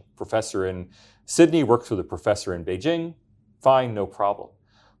collaboration. Professor in Sydney works with a professor in Beijing, fine, no problem.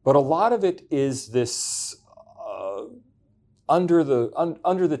 But a lot of it is this under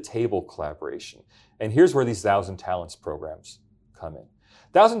the table collaboration. And here's where these 1,000 Talents programs come in.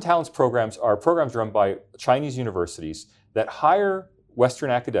 1,000 Talents programs are programs run by Chinese universities that hire Western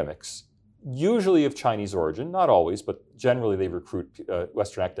academics, usually of Chinese origin, not always, but generally they recruit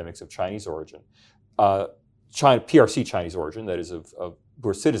Western academics of Chinese origin, PRC Chinese origin, that is who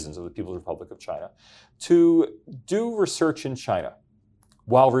are citizens of the People's Republic of China, to do research in China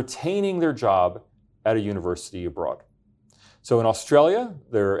while retaining their job at a university abroad. So in Australia,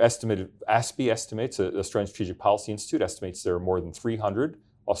 ASPE estimates, the Australian Strategic Policy Institute estimates there are more than 300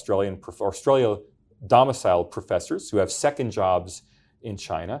 Australia domiciled professors who have second jobs in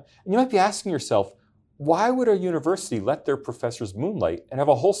China. And you might be asking yourself, why would a university let their professors moonlight and have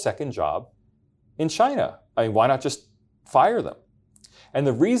a whole second job in China? I mean, why not just fire them? And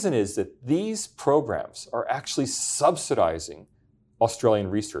the reason is that these programs are actually subsidizing Australian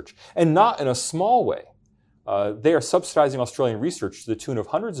research, and not in a small way. They are subsidizing Australian research to the tune of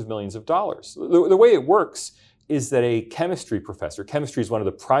hundreds of millions of dollars. The way it works is that a chemistry professor, chemistry is one of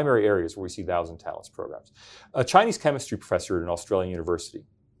the primary areas where we see 1,000 Talents programs, a Chinese chemistry professor at an Australian university,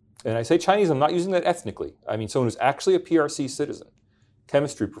 and I say Chinese, I'm not using that ethnically, I mean someone who's actually a PRC citizen,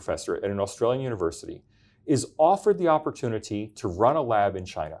 chemistry professor at an Australian university, is offered the opportunity to run a lab in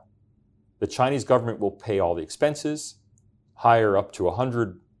China. The Chinese government will pay all the expenses, hire up to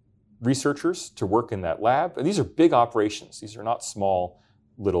 100 researchers to work in that lab. And these are big operations. These are not small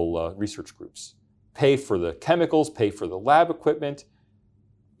little research groups. Pay for the chemicals, pay for the lab equipment,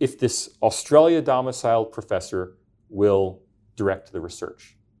 if this Australia domiciled professor will direct the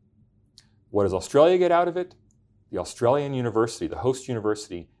research. What does Australia get out of it? The Australian university, the host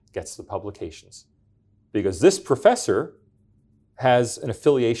university, gets the publications. Because this professor has an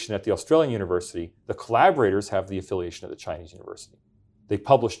affiliation at the Australian university, the collaborators have the affiliation at the Chinese university. They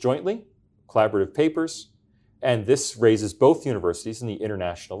publish jointly, collaborative papers, and this raises both universities in the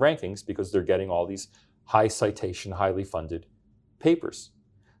international rankings because they're getting all these high citation, highly funded papers.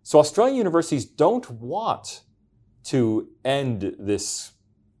 So Australian universities don't want to end this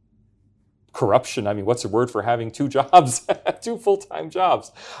corruption. I mean, what's the word for having two jobs, two full-time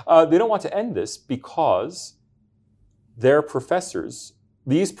jobs? They don't want to end this because their professors,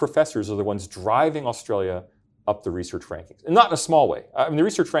 these professors are the ones driving Australia up the research rankings, and not in a small way. I mean, the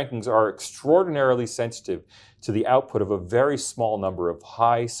research rankings are extraordinarily sensitive to the output of a very small number of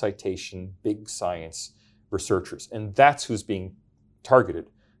high citation, big science researchers, and that's who's being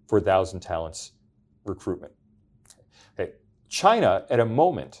targeted for 1,000 Talents recruitment. Okay. China, at a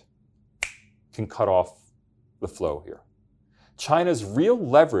moment, can cut off the flow here. China's real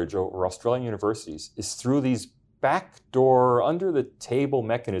leverage over Australian universities is through these backdoor, under-the-table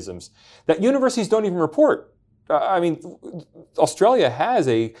mechanisms that universities don't even report. I mean, Australia has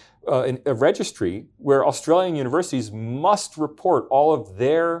a registry where Australian universities must report all of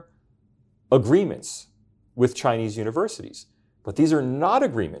their agreements with Chinese universities. But these are not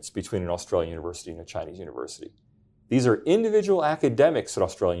agreements between an Australian university and a Chinese university. These are individual academics at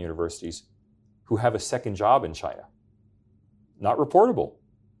Australian universities who have a second job in China. Not reportable.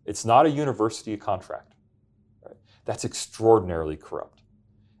 It's not a university contract. Right? That's extraordinarily corrupt.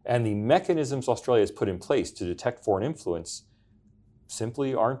 And the mechanisms Australia has put in place to detect foreign influence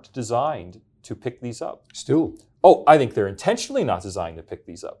simply aren't designed to pick these up. Still? Oh, I think they're intentionally not designed to pick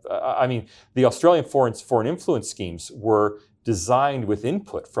these up. I mean, the Australian foreign influence schemes were designed with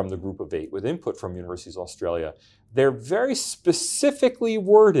input from the Group of Eight, with input from Universities of Australia. They're very specifically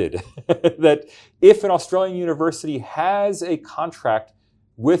worded that if an Australian university has a contract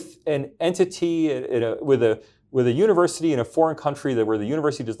with an entity, with a university in a foreign country where the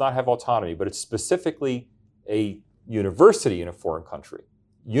university does not have autonomy, but it's specifically a university in a foreign country,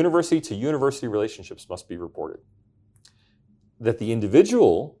 university-to-university relationships must be reported. That the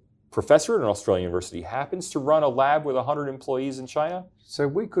individual professor at an Australian university happens to run a lab with 100 employees in China. So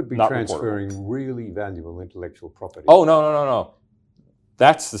we could be transferring really valuable intellectual property. Oh, no.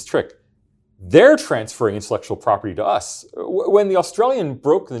 That's the trick. They're transferring intellectual property to us. When the Australian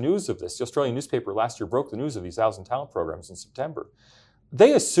broke the news of this, the Australian newspaper last year broke the news of these 1,000 talent programs in September,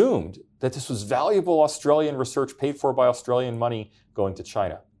 they assumed that this was valuable Australian research paid for by Australian money going to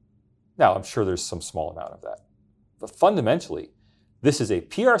China. Now, I'm sure there's some small amount of that. But fundamentally, this is a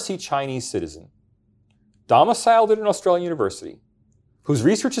PRC Chinese citizen, domiciled at an Australian university, whose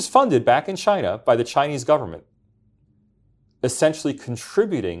research is funded back in China by the Chinese government, essentially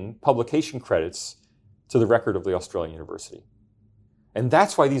contributing publication credits to the record of the Australian university. And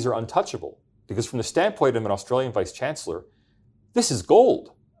that's why these are untouchable, because from the standpoint of an Australian vice chancellor, this is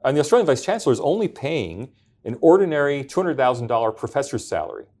gold. And the Australian vice chancellor is only paying an ordinary $200,000 professor's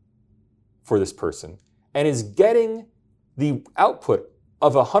salary for this person and is getting the output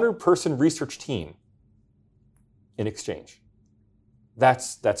of a 100-person research team in exchange.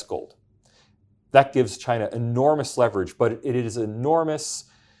 That's gold. That gives China enormous leverage, but it is enormous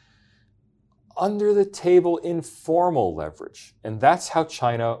under-the-table informal leverage. And that's how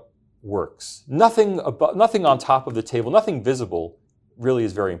China works. Nothing on top of the table, nothing visible really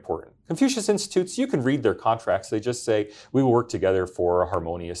is very important. Confucius Institutes, you can read their contracts. They just say, we will work together for a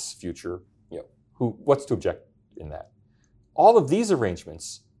harmonious future. What's to object in that? All of these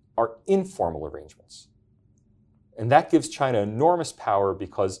arrangements are informal arrangements. And that gives China enormous power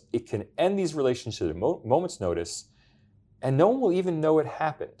because it can end these relationships at a moment's notice, and no one will even know it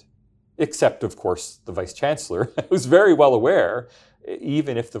happened. Except, of course, the vice chancellor, who's very well aware,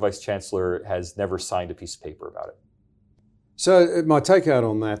 even if the vice chancellor has never signed a piece of paper about it. So my takeout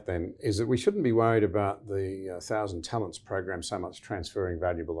on that then is that we shouldn't be worried about the 1,000 Talents program so much transferring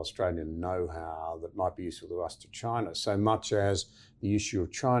valuable Australian know-how that might be useful to us to China, so much as the issue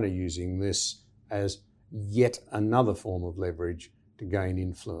of China using this as yet another form of leverage to gain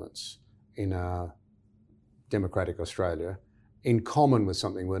influence in our democratic Australia, in common with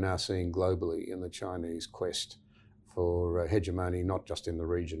something we're now seeing globally in the Chinese quest for hegemony, not just in the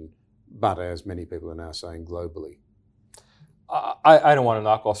region, but as many people are now saying, globally. I don't want to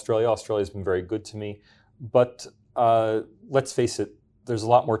knock Australia. Australia's been very good to me. But let's face it, there's a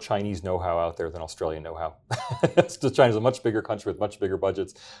lot more Chinese know-how out there than Australian know-how. China's a much bigger country with much bigger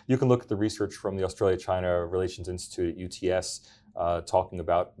budgets. You can look at the research from the Australia-China Relations Institute at UTS talking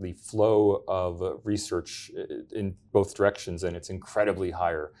about the flow of research in both directions, and it's incredibly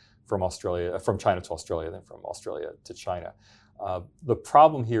higher from China to Australia than from Australia to China. The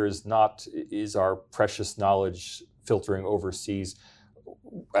problem here is our precious knowledge filtering overseas.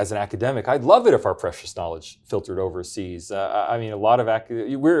 As an academic, I'd love it if our precious knowledge filtered overseas. I mean, a lot of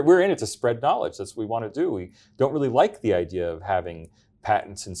we're in it to spread knowledge. That's what we want to do. We don't really like the idea of having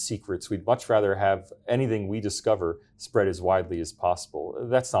patents and secrets. We'd much rather have anything we discover spread as widely as possible.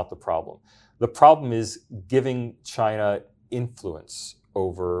 That's not the problem. The problem is giving China influence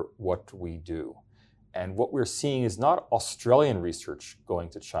over what we do. And what we're seeing is not Australian research going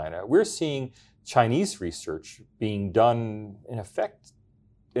to China. We're seeing Chinese research being done, in effect,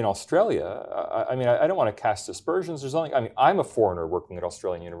 in Australia. I mean, I don't want to cast aspersions. I'm a foreigner working at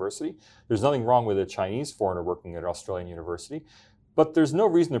Australian University. There's nothing wrong with a Chinese foreigner working at Australian University. But there's no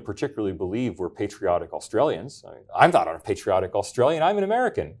reason to particularly believe we're patriotic Australians. I'm not a patriotic Australian. I'm an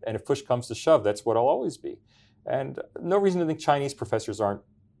American. And if push comes to shove, that's what I'll always be. And no reason to think Chinese professors aren't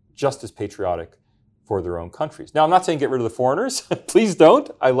just as patriotic for their own countries. Now, I'm not saying get rid of the foreigners. Please don't.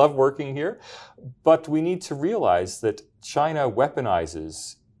 I love working here. But we need to realize that China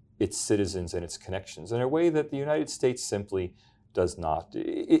weaponizes its citizens and its connections in a way that the United States simply does not.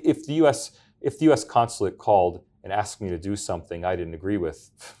 If the U.S. consulate called and asked me to do something I didn't agree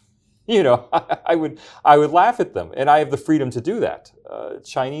with, I would laugh at them, and I have the freedom to do that.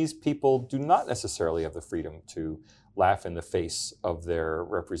 Chinese people do not necessarily have the freedom to laugh in the face of their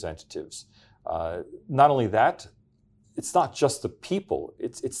representatives. Not only that, it's not just the people,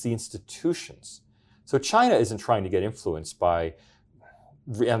 it's the institutions. So China isn't trying to get influence at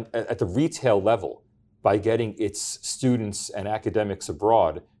the retail level by getting its students and academics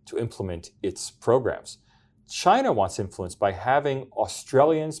abroad to implement its programs. China wants influence by having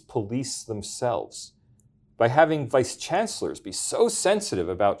Australians police themselves, by having vice chancellors be so sensitive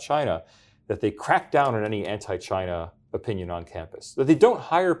about China that they crack down on any anti-China opinion on campus, that they don't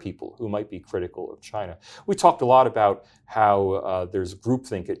hire people who might be critical of China. We talked a lot about how there's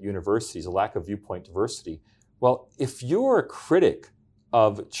groupthink at universities, a lack of viewpoint diversity. Well, if you're a critic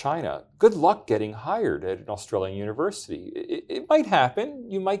of China, good luck getting hired at an Australian university. It might happen,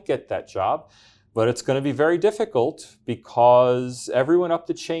 you might get that job, but it's going to be very difficult because everyone up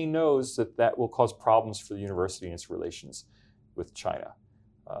the chain knows that will cause problems for the university and its relations with China.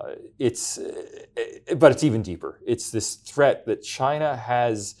 But it's even deeper. It's this threat that China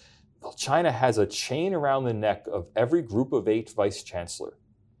has Well, China has a chain around the neck of every group of 8 vice chancellor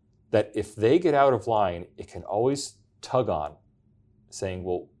that if they get out of line, it can always tug on, saying,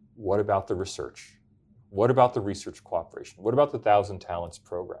 well, what about the research? What about the research cooperation? What about the 1,000 Talents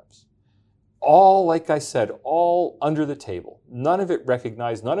programs? All, like I said, all under the table. None of it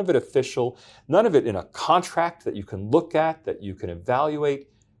recognized, none of it official, none of it in a contract that you can look at, that you can evaluate.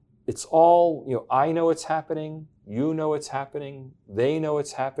 It's all, I know it's happening, you know it's happening, they know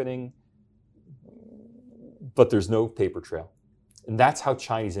it's happening, but there's no paper trail. And that's how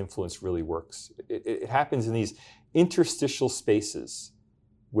Chinese influence really works. It happens in these interstitial spaces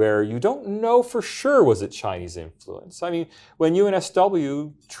where you don't know for sure was it Chinese influence. I mean, when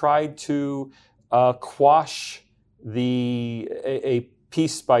UNSW tried to quash a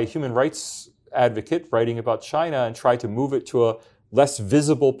piece by a human rights advocate writing about China and tried to move it to a less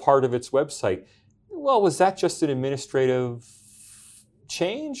visible part of its website, well, was that just an administrative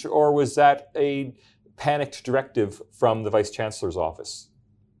change, or was that a panicked directive from the Vice Chancellor's office?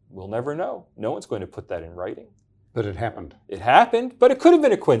 We'll never know. No one's going to put that in writing. But it happened. It happened, but it could have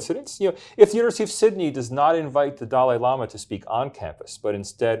been a coincidence. If the University of Sydney does not invite the Dalai Lama to speak on campus, but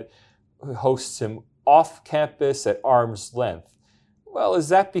instead hosts him off campus at arm's length, well, is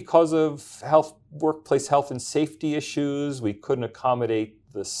that because of workplace health and safety issues? We couldn't accommodate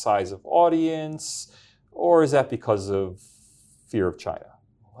the size of audience, or is that because of fear of China?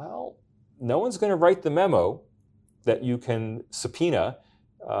 Well, no one's going to write the memo that you can subpoena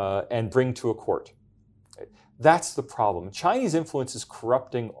and bring to a court. That's the problem. Chinese influence is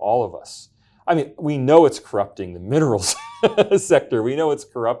corrupting all of us. I mean, we know it's corrupting the minerals sector. We know it's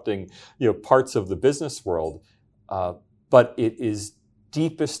corrupting, parts of the business world, but it is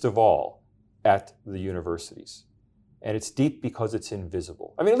deepest of all at the universities. And it's deep because it's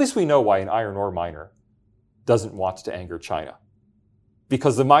invisible. I mean, at least we know why an iron ore miner doesn't want to anger China,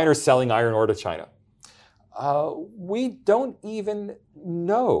 because the miner's selling iron ore to China. We don't even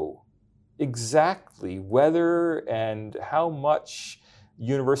know exactly whether and how much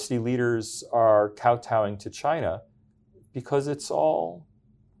university leaders are kowtowing to China, because it's all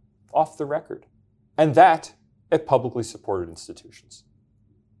off the record. And that at publicly supported institutions.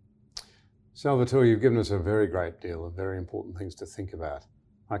 Salvatore, you've given us a very great deal of very important things to think about.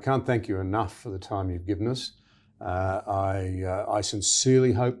 I can't thank you enough for the time you've given us. I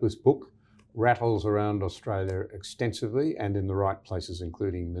sincerely hope this book rattles around Australia extensively and in the right places,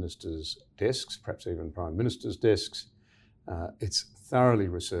 including ministers' desks, perhaps even prime ministers' desks. It's thoroughly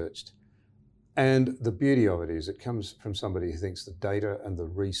researched. And the beauty of it is it comes from somebody who thinks the data and the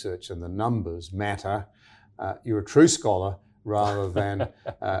research and the numbers matter. You're a true scholar rather than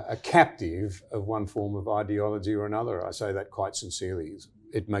a captive of one form of ideology or another. I say that quite sincerely.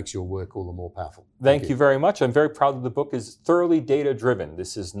 It makes your work all the more powerful. Thank you very much. I'm very proud that the book is thoroughly data-driven.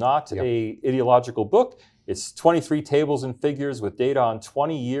 This is not an ideological book. It's 23 tables and figures with data on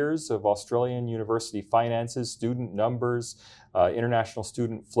 20 years of Australian university finances, student numbers, international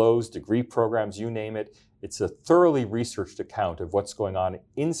student flows, degree programs, you name it. It's a thoroughly researched account of what's going on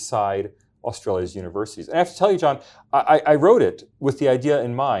inside Australia's universities. And I have to tell you, John, I wrote it with the idea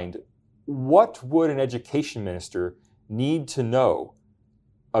in mind, what would an education minister need to know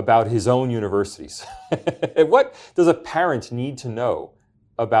about his own universities? What does a parent need to know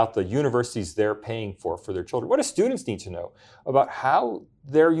about the universities they're paying for their children? What do students need to know about how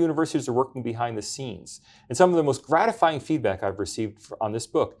their universities are working behind the scenes? And some of the most gratifying feedback I've received on this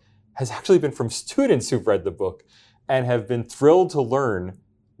book has actually been from students who've read the book and have been thrilled to learn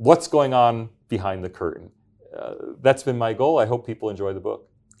what's going on behind the curtain. That's been my goal. I hope people enjoy the book.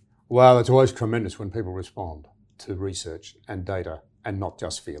 Well, it's always tremendous when people respond to research and data and not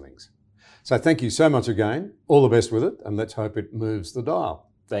just feelings. So thank you so much again. All the best with it, and let's hope it moves the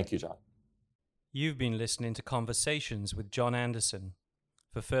dial. Thank you, John. You've been listening to Conversations with John Anderson.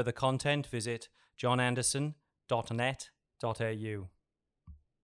 For further content, visit johnanderson.net.au.